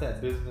 you got that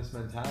business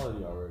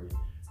mentality already.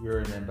 You're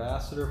an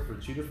ambassador for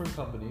 2 different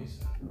companies.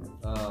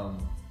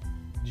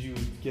 Do you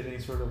get any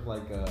sort of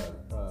like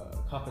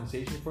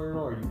compensation for it,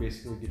 or you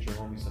basically get your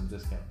homies some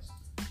discounts?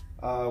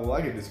 Well,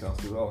 I get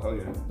discounts too. Oh, hell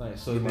yeah.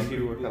 Nice. So they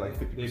work at like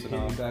 50% they pay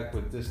off. you back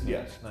with discounts.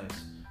 Yeah.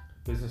 Nice.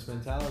 Business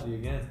mentality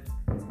again.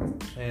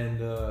 And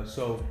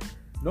so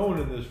no one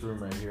in this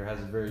room right here has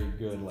a very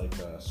good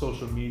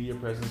social media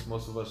presence.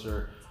 Most of us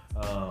are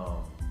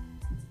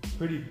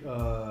pretty,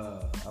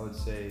 I would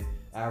say,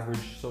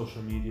 average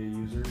social media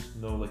users.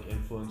 No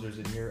influencers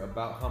in here.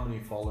 About how many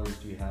followers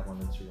do you have on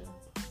Instagram?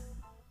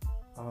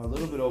 A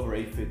little bit over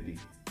 850.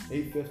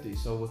 850.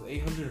 So with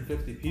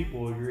 850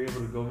 people, you're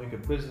able to go make a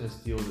business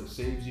deal that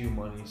saves you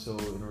money. So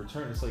in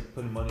return, it's like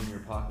putting money in your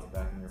pocket,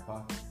 back in your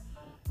pocket.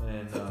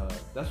 And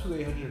that's with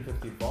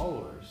 850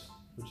 followers,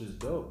 which is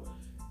dope.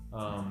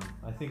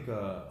 I think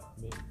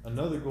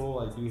another goal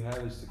I do have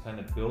is to kind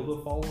of build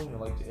a following. I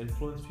like to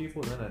influence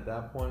people. And then at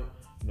that point,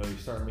 you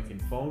start making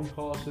phone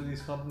calls to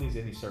these companies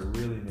and you start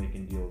really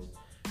making deals.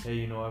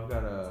 Hey, I've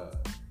got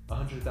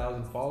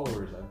 100,000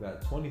 followers. I've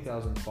got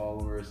 20,000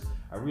 followers.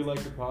 I really like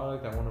the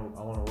product. I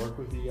want to work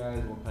with you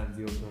guys. What kind of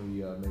deals can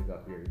we make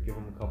up here? Give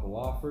them a couple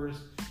offers,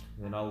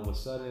 and then all of a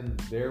sudden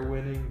they're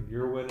winning,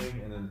 you're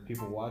winning, and then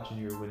people watching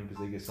you are winning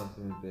because they get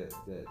something that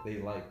they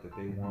like, that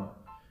they want.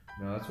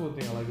 That's one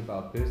thing I like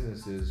about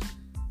business is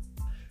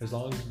as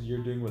long as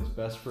you're doing what's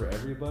best for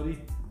everybody,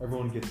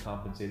 everyone gets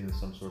compensated in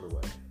some sort of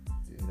way.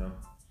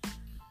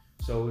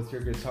 So with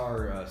your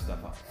guitar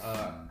stuff,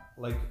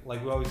 like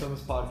we always on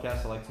this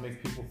podcast, I like to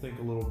make people think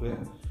a little bit.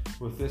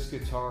 With this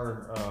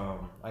guitar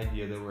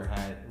idea that we're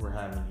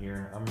having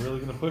here, I'm really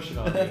gonna push it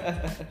on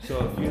you.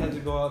 So if you had to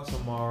go out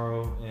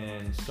tomorrow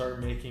and start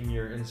making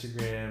your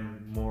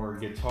Instagram more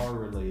guitar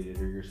related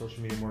or your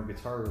social media more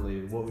guitar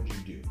related, what would you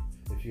do?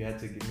 If you had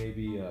to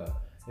maybe,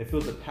 if it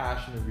was a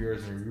passion of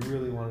yours and you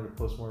really wanted to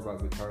post more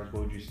about guitars,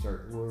 what would you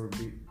start?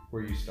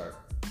 Where you start?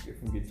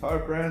 From guitar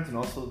brands and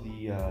also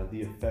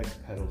the effects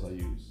pedals I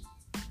use.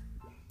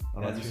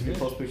 I don't know, you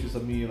post pictures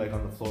of me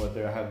on the floor right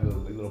there. I have the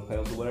little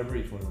pedals or whatever.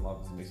 Each one of them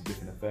obviously makes a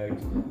different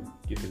effect,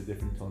 gives it a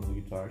different tone of the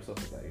guitar, stuff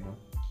like that,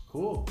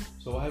 Cool.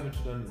 So why haven't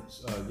you done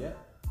yet?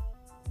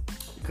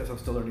 Because I'm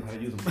still learning how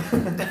to use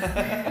them.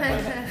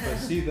 but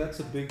see, that's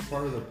a big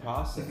part of the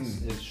process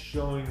is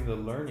showing the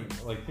learning.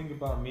 Think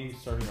about me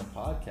starting a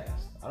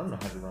podcast. I don't know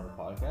how to run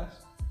a podcast.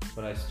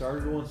 But I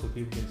started one so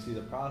people can see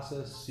the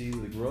process, see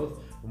the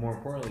growth, but more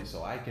importantly,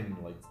 so I can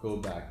go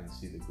back and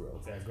see the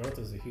growth. Yeah, growth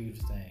is a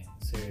huge thing.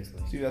 Seriously.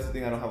 See, that's the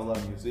thing. I don't have a lot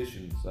of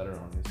musicians that are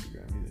on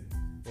Instagram either.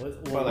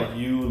 Well,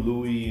 you,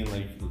 Louis,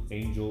 and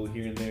Angel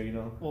here and there,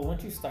 Well,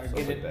 once you start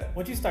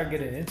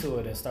getting into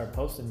it and start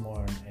posting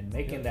more and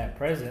making that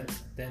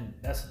presence, then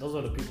those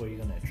are the people you're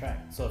gonna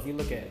attract. So if you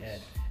look at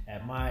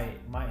my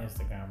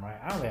Instagram, right,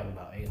 I only have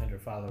about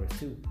 800 followers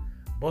too,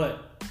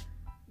 but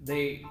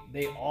they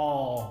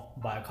all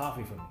buy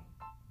coffee from me.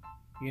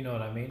 You know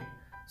what I mean?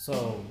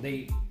 So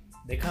they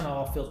kind of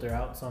all filter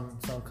out. Some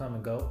come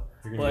and go.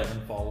 You're gonna get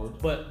unfollowed.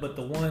 But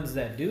the ones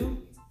that do,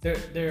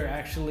 they're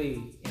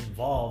actually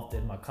involved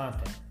in my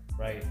content,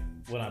 right?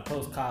 When I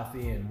post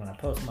coffee and when I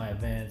post my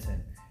events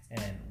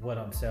and what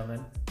I'm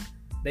selling,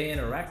 they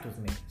interact with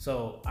me.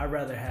 So I'd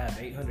rather have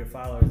 800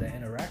 followers that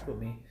interact with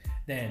me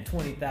than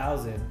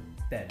 20,000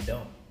 that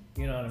don't.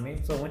 You know what I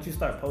mean? So once you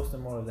start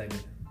posting more of that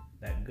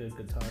good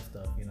guitar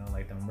stuff,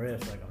 like them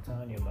riffs, like I'm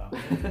telling you about,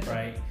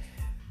 right?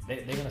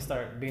 They're gonna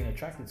start being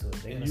attracted to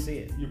it. They're gonna see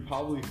it. You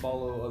probably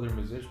follow other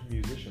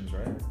musicians,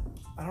 right?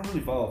 I don't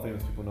really follow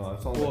famous people,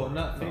 no.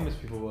 Not famous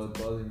people,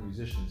 but other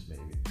musicians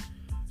maybe.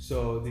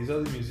 So these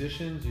other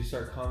musicians, you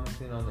start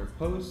commenting on their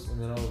posts,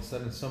 and then all of a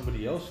sudden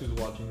somebody else who's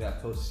watching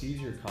that post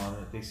sees your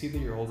comment. They see that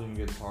you're holding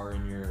a guitar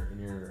in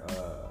your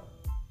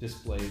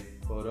display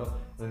photo,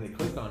 and then they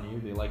click on you.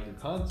 They like your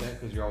content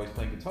because you're always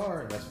playing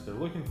guitar, and that's what they're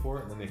looking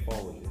for, and then they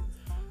follow you.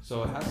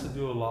 So it has to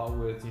do a lot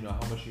with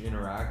how much you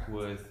interact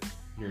with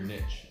your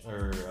niche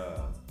or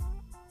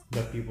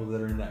the people that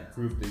are in that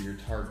group that you're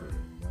targeting.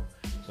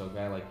 So a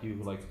guy like you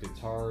who likes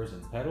guitars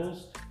and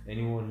pedals,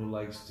 anyone who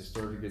likes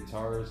distorted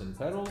guitars and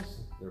pedals,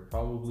 they're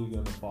probably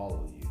going to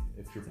follow you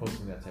if you're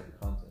posting that type of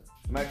content.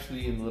 I'm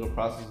actually in the little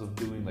process of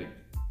doing like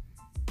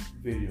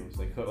videos,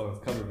 like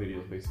cover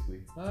videos,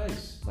 basically.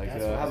 Nice. Like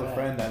That's I have what's a at.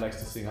 friend that likes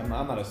to sing. I'm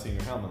not a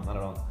singer, hell no, not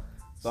at all.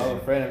 So I have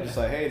a friend. I'm just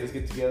like, hey, let's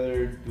get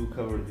together, do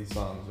cover these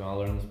songs. I'll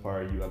learn this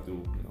part. You have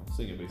to,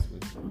 sing it basically.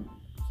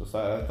 So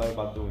I thought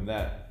about doing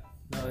that.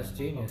 No, it's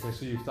genius. Okay,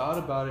 so you've thought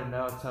about it.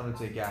 Now it's time to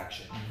take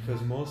action.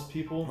 Because most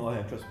people, Oh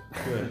yeah, trust me.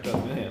 good,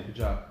 Trust me, yeah. good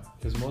job.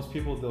 Because most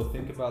people, they'll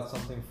think about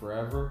something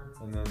forever,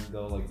 and then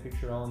they'll like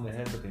picture it all in their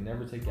head, but they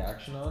never take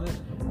action on it,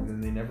 and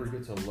then they never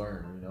get to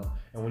learn.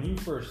 And when you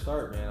first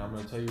start, man, I'm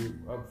gonna tell you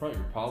up front,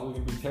 you're probably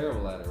gonna be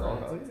terrible at it,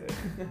 right? Oh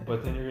yeah.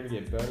 But then you're gonna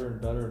get better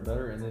and better and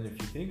better, and then if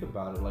you think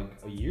about it, like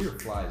a year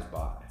flies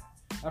by.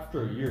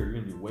 After a year,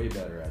 you're gonna be way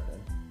better at them.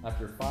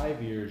 After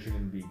 5 years, you're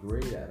gonna be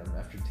great at them.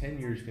 After 10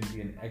 years, you're gonna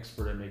be an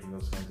expert at making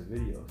those kinds of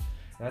videos.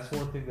 And that's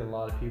one thing that a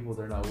lot of people,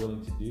 they're not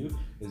willing to do,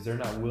 is they're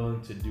not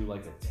willing to do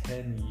like a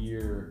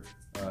 10-year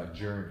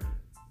journey.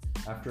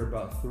 After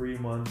about 3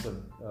 months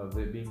of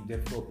it being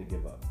difficult, to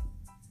give up.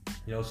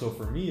 So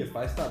for me, if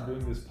I stop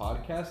doing this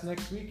podcast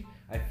next week,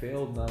 I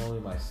failed not only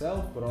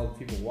myself, but all the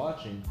people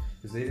watching,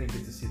 because they didn't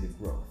get to see the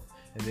growth.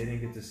 And they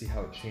didn't get to see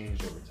how it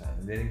changed over time.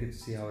 And they didn't get to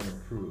see how it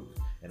improved.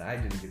 And I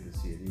didn't get to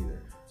see it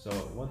either. So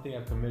one thing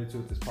I've committed to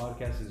with this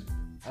podcast is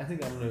I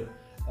think I'm going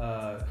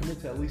to commit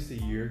to at least a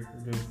year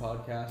of doing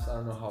podcasts. I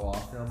don't know how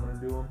often I'm going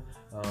to do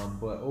them.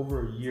 But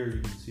over a year,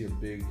 you can see a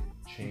big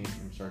change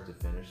from start to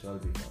finish. So that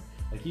would be fun.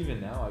 Like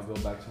even now, I go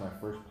back to my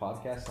first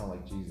podcast and I'm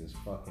like, Jesus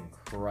fucking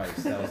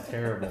Christ, that was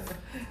terrible.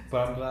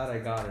 But I'm glad I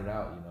got it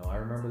out, I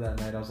remember that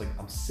night, I was like,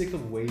 I'm sick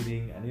of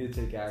waiting. I need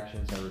to take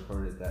action, so I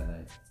recorded it that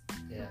night.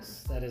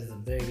 Yes, that is the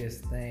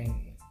biggest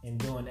thing in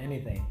doing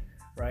anything,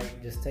 right?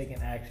 Just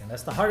taking action.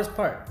 That's the hardest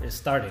part, is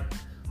starting.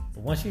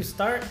 But once you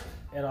start,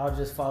 it all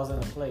just falls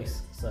into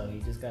place. So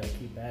you just got to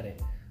keep at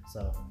it.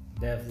 So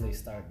definitely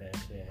start that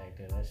shit,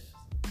 Hector.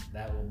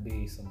 That will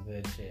be some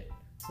good shit.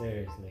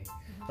 Seriously.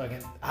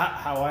 Fucking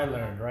how I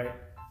learned, right?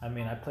 I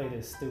mean, I played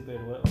this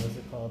stupid, what was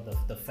it called?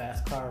 The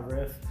fast car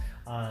riff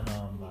on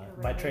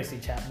by Tracy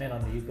Chapman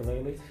on the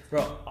ukulele.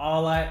 Bro,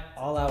 all I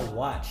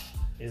watch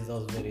is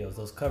those videos,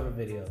 those cover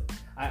videos.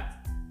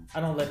 I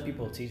don't let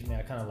people teach me.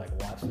 I kind of like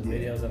watch the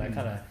videos and I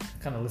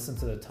kind of listen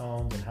to the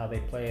tones and how they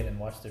play it and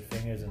watch their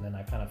fingers, and then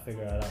I kind of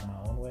figure it out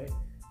my own way.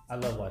 I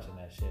love watching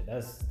that shit.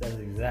 That's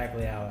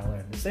exactly how I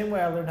learned. The same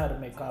way I learned how to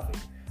make coffee.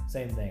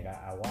 Same thing.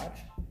 I watch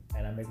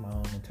and I make my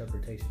own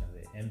interpretation of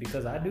it. And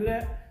because I do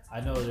that,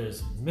 I know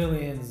there's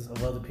millions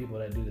of other people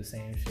that do the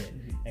same shit.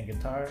 And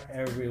guitar,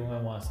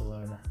 everyone wants to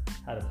learn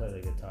how to play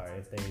the guitar.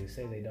 If they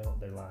say they don't,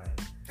 they're lying,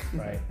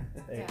 right?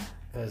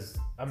 Because,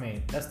 I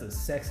mean, that's the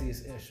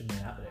sexiest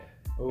instrument out there.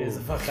 Is a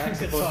fucking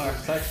guitar.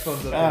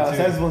 Saxophone's up there too.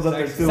 Saxophone's up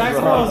there too.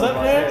 Saxophone's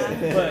up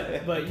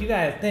there, but you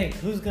gotta think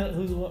who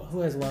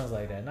has lungs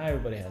like that? Not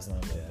everybody has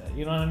lungs like that.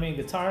 You know what I mean?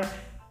 Guitar,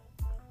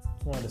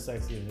 one of the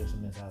sexiest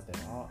instruments out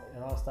there.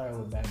 It all started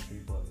with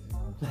Backstreet Boys. You know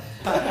what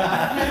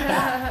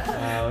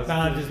I'm saying?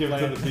 Let's just give it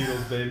to the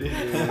Beatles,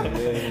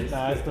 baby.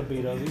 Nah, it's the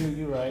Beatles.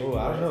 You right. Oh,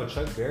 I don't know.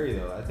 Chuck Berry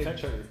though. I think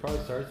it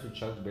probably starts with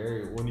Chuck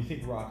Berry. When you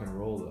think rock and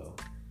roll though,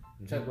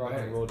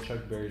 and roll,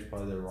 Chuck Berry's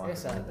probably the rock.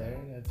 It's and roll. out there.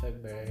 You got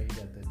Chuck Berry. You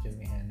got the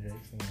Jimi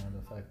Hendrix.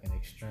 The fucking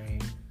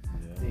Extreme.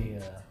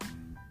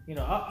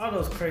 Yeah. All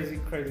those crazy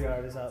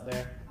artists out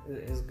there.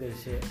 It's good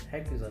shit.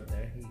 Hector's up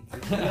there.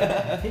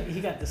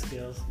 He got the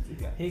skills.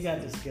 He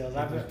got the skills.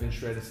 I've been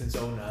shredded since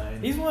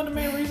 09. He's one of the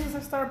main reasons I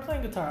started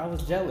playing guitar. I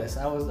was jealous.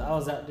 I was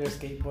out there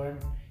skateboarding.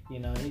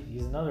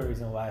 He's another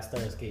reason why I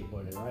started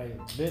skateboarding.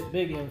 Right,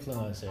 big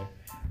influencer.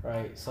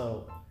 Right,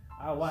 so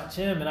I watch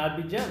him and I'd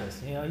be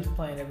jealous. He's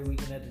playing every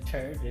weekend at the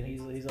church and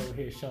he's over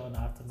here showing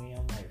off to me.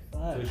 I'm like,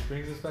 fuck. Which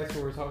brings us back to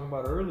what we were talking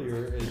about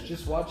earlier, is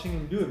just watching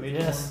him do it made you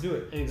want to do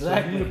it.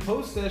 Exactly. So you need to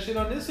post that shit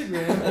on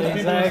Instagram and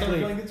people start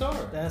playing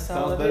guitar. That's how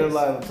Sounds it better is.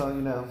 live, I'm telling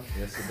you now.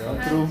 Yes, it Come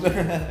does.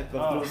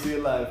 through, see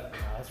it live.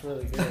 That's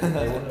really good.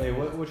 Hey,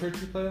 what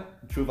church you play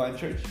at? True Vine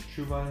Church,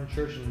 True Vine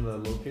Church, in the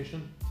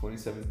location?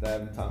 27th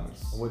Ave in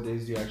Thomas. And what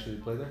days do you actually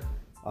play there?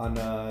 On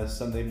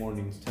Sunday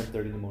mornings, 10:30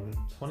 in the morning.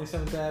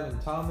 27th Ave in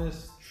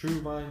Thomas,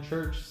 True Vine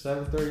Church,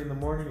 7:30 in the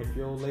morning. If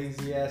your old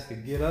lazy ass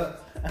could get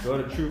up, go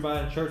to True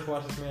Vine Church,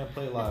 watch this man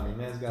play live. The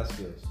man's got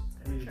skills.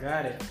 He's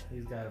got it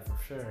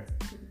for sure.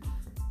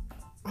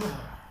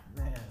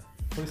 Man.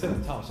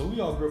 27th Thomas. So we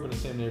all grew up in the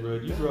same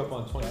neighborhood. You grew up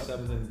on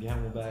 27th and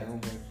Camelback.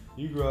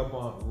 You grew up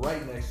on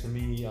right next to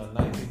me on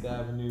 19th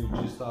Avenue,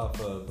 just off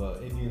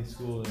of Indian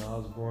School in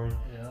Osborne.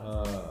 Yeah.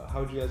 How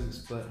would you guys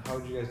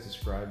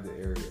describe the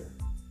area?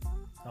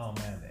 Oh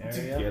man, the It's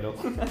area. ghetto.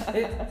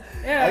 Yeah.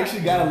 I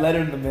actually got a letter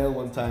in the mail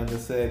one time that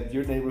said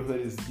your neighborhood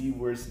is the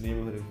worst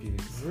neighborhood in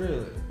Phoenix.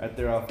 Really? Right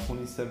there off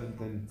 27th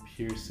and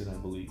Pearson, I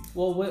believe.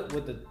 Well, with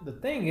the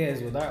thing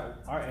is with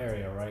our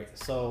area, right?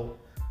 So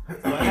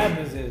what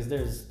happens is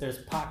there's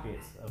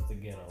pockets of the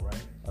ghetto,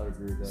 right? I would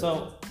agree with that.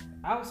 So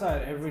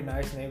outside every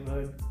nice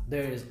neighborhood,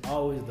 there is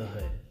always the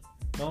hood.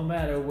 No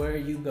matter where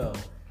you go,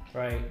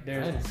 right? I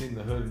There's haven't seen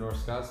the hood in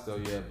North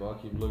Scottsdale yet, but I'll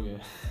keep looking.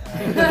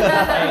 Hey,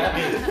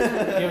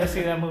 you ever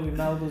see that movie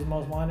Malibu's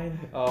Most Wanted?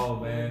 Oh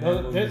man,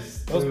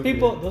 Those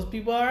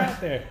people are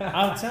out there.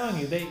 I'm telling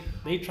you,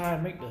 they try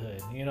and make the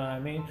hood. You know what I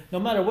mean? No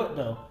matter what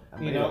though. I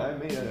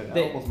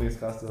almost made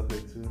Scottsdale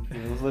fit too.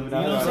 I was living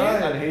out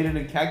saying? I hated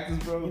in Cactus,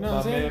 bro. You know what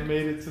I'm saying? man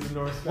made it to the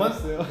North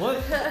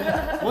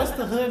Scottsdale. Once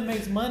the hood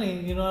makes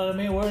money, you know what I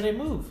mean? Where do they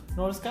move?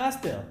 North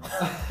Scottsdale.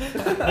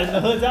 And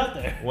the hood's out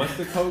there. Once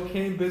the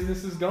cocaine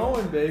business is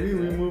going, baby,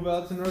 we move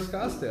out to North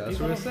Scottsdale. That's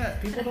where it's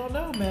at. People don't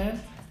know, man.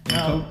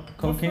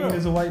 Cocaine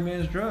is a white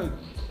man's drug.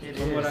 It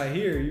From is. what I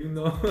hear, even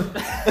though most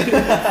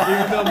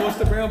of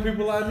the brown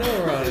people I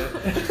know are on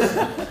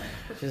it.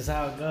 Just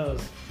how it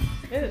goes.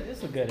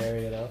 It's a good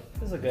area though.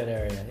 It's a good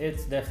area.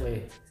 It's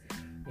definitely,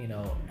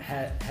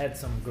 had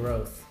some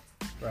growth,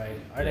 right?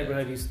 Our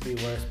neighborhood used to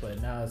be worse,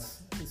 but now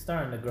it's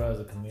starting to grow as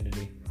a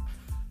community.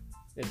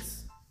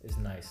 It's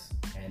nice.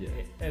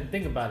 And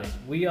think about it.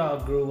 We all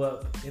grew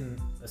up in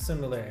a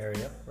similar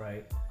area,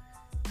 right?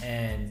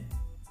 And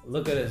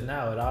look at us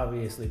now. It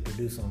obviously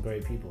produced some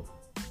great people.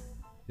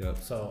 Yep.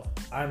 So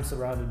I'm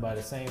surrounded by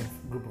the same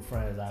group of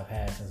friends I've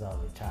had since I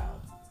was a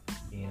child.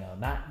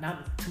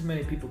 Not too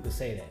many people could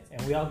say that.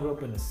 And we all grew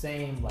up in the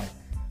same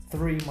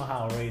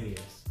 3-mile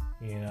radius,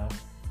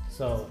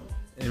 So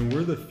And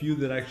we're the few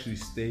that actually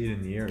stayed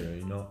in the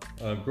area,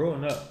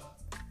 Growing up,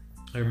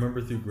 I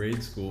remember through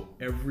grade school,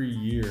 every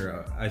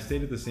year, I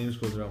stayed at the same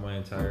school throughout my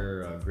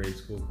entire grade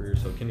school career,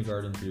 so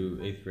kindergarten through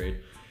 8th grade.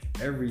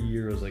 Every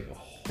year was like a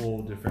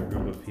whole different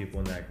group of people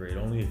in that grade.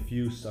 Only a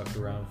few stuck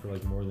around for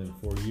more than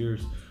 4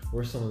 years.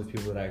 We're some of the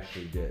people that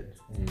actually did.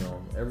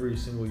 Every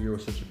single year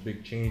was such a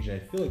big change, and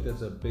I feel like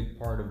that's a big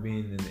part of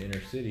being in the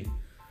inner city.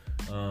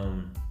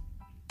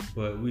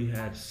 But we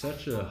had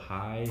such a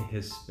high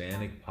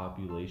Hispanic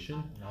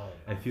population.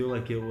 I feel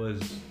like it was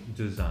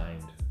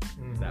designed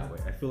that way.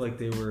 I feel like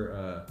they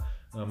were.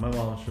 My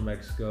mom's from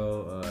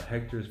Mexico.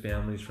 Hector's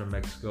family's from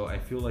Mexico. I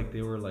feel like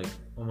they were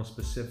almost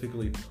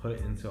specifically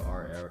put into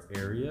our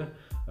area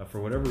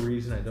for whatever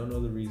reason. I don't know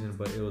the reason,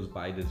 but it was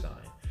by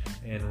design.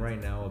 And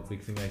right now, a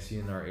big thing I see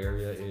in our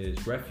area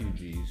is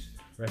refugees.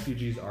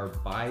 Refugees are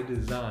by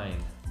design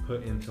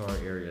put into our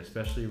area,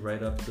 especially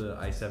right up the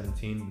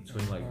I-17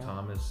 between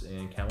Thomas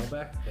and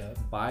Camelback. Yeah.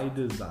 By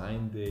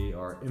design, they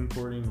are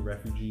importing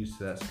refugees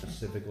to that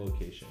specific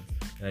location.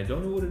 And I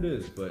don't know what it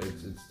is, but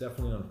it's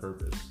definitely on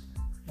purpose.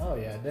 Oh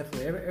yeah,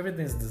 definitely.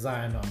 Everything's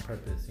designed on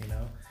purpose,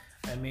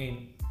 I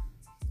mean,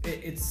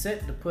 it's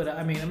set to put.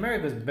 I mean,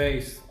 America's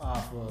based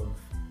off of,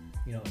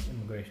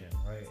 immigration,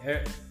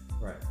 right?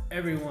 Right.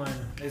 Everyone,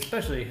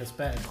 especially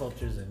Hispanic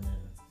cultures and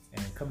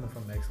coming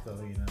from Mexico,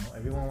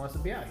 everyone wants to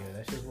be out here.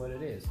 That's just what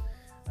it is.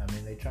 I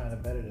mean, they're trying to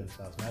better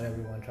themselves. Not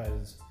everyone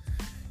tries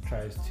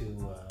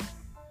to.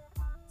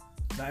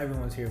 Not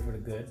everyone's here for the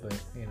good, but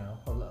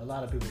a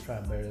lot of people try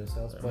and better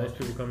themselves. But most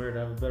people come here to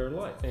have a better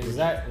life.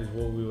 Exactly is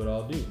what we would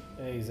all do.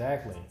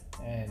 Exactly,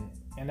 and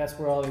that's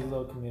where all these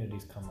little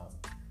communities come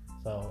up.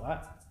 So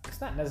it's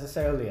not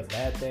necessarily a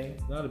bad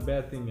thing. Not a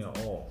bad thing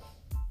at all.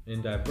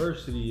 And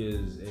diversity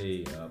is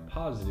a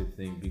positive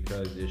thing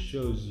because it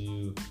shows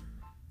you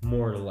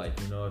more to life.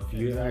 If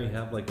you only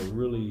have a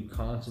really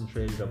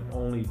concentrated of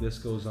only this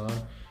goes on,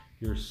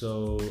 you're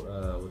so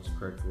what's the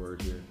correct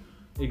word here?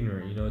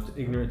 Ignorant. It's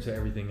ignorant to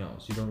everything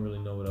else. You don't really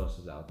know what else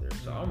is out there.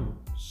 So I'm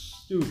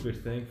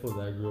stupid thankful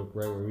that I grew up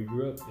right where we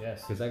grew up.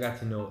 Yes. Because I got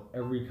to know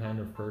every kind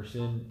of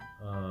person.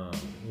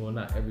 Well,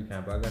 not every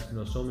kind, but I got to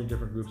know so many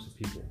different groups of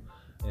people.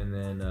 And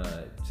then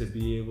to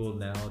be able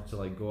now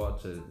to go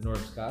out to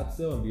North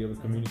Scottsdale and be able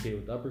to communicate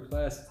with the upper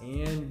class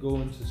and go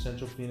into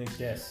Central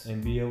Phoenix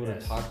and be able to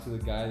talk to the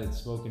guy that's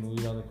smoking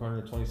weed on the corner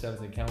of 27th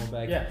and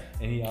Camelback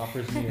and he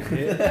offers me a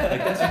hit.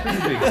 That's a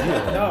pretty big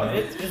deal. No,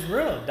 it's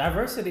real.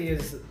 Diversity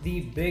is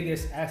the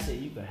biggest asset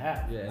you could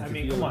have. Yeah, and I to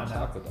mean, be come able on to now.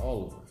 talk with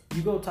all of them.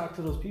 You go talk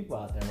to those people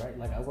out there,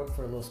 right? I work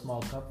for a little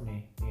small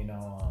company,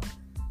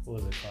 what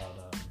was it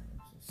called?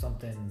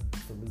 Something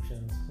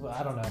Solutions. Well,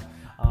 I don't know.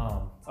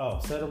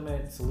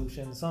 Settlement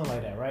Solutions, something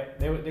like that, right?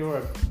 They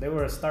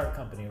were a start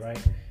company,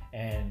 right?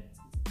 And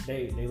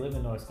they live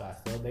in North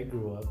Scottsdale. They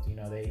grew up,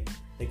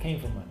 they came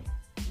from money.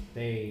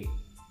 They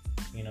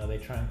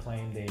try and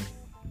claim they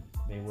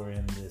were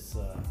in this.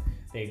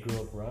 They grew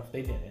up rough.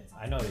 They didn't.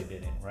 I know they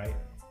didn't, right?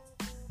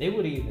 They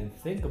wouldn't even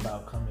think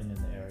about coming in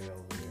the area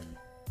over here,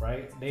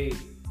 right?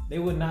 They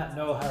would not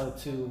know how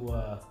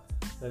to,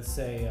 let's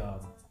say.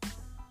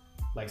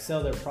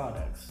 Sell their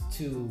products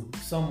to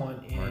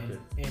someone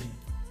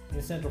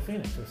in Central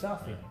Phoenix or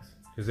South Phoenix.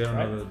 Because they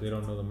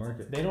don't know the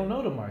market. They don't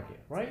know the market,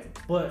 right?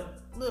 But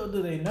little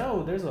do they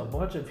know, there's a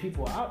bunch of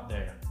people out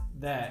there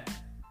that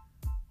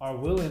are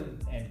willing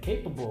and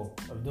capable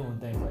of doing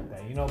things like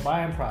that.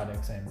 Buying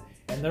products and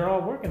they're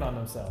all working on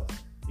themselves.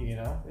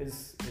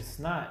 It's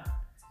not.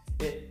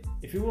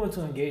 If you're willing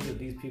to engage with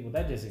these people,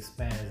 that just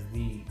expands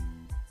the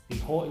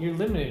whole. You're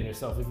limiting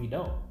yourself if you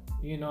don't.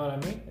 You know what I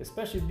mean?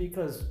 Especially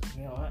because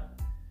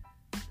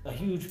a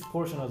huge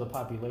portion of the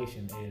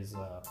population is,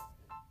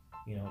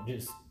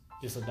 just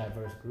just a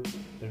diverse group.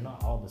 They're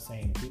not all the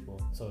same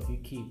people. So if you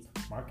keep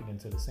marketing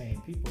to the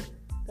same people,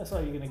 that's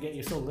all you're gonna get.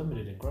 You're so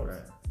limited in growth,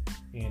 Right.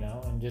 you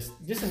know, and just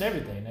in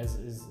everything as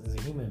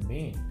a human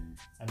being.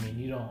 I mean,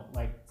 you don't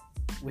like.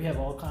 We have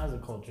all kinds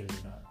of cultures.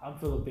 You know, I'm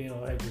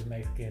Filipino, Hector's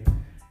Mexican.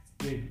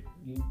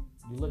 You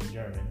look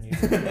German. You're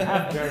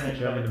half German.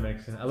 German to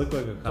Mexican. I look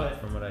like a cop but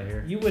from what I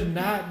hear. You would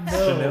not know.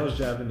 Chanel's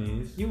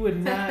Japanese. You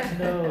would not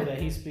know that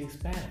he speaks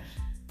Spanish.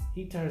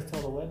 He turns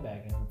total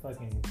wetback in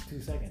fucking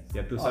 2 seconds.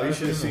 Yeah, Oh, you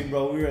should have seen,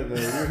 bro. We were at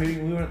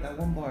that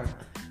one bar,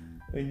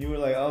 and you were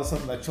like, all of a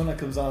sudden, like Chona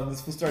comes on. This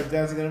fool started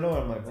dancing out of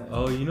nowhere. I'm like, man.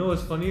 Oh, you know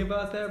what's funny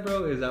about that,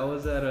 bro? Is I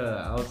was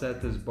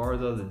at this bar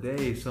the other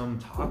day, some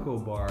taco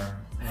bar,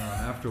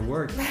 after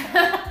work.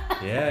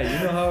 Yeah,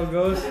 you know how it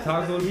goes.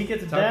 Tacos, You get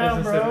the tacos down,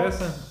 and bro.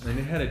 cerveza. And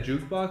they had a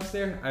jukebox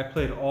there. I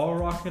played all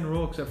rock and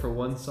roll except for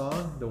one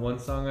song. The one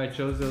song I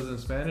chose that was in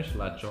Spanish,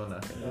 La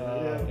Chona.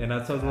 And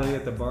I told the lady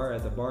at the bar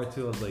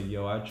too. I was like,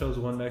 yo, I chose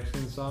one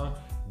Mexican song.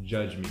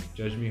 Judge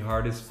me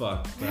hard as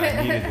fuck. But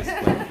I needed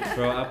this play.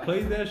 Bro, I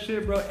played that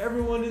shit, bro.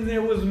 Everyone in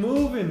there was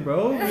moving,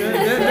 bro.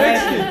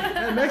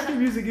 That Mexican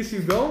music gets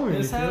you going.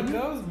 That's you how feel it me?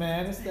 goes,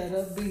 man. It's that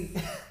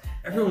upbeat.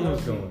 Everyone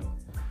was going.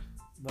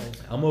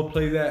 But I'm gonna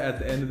play that at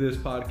the end of this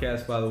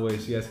podcast, by the way,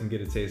 so you guys can get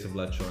a taste of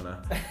La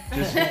Chona.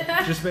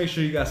 Just make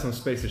sure you got some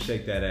space to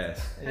shake that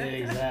ass.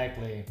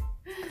 exactly.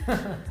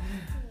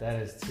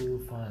 That is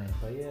too funny.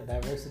 But yeah,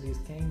 diversity is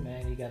king,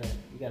 man. You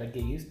gotta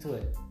get used to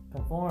it.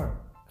 Conform.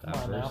 Come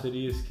on now.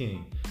 Diversity is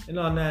king. And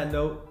on that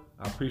note,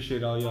 I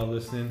appreciate all y'all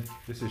listening.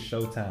 This is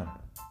Showtime.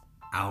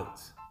 Out.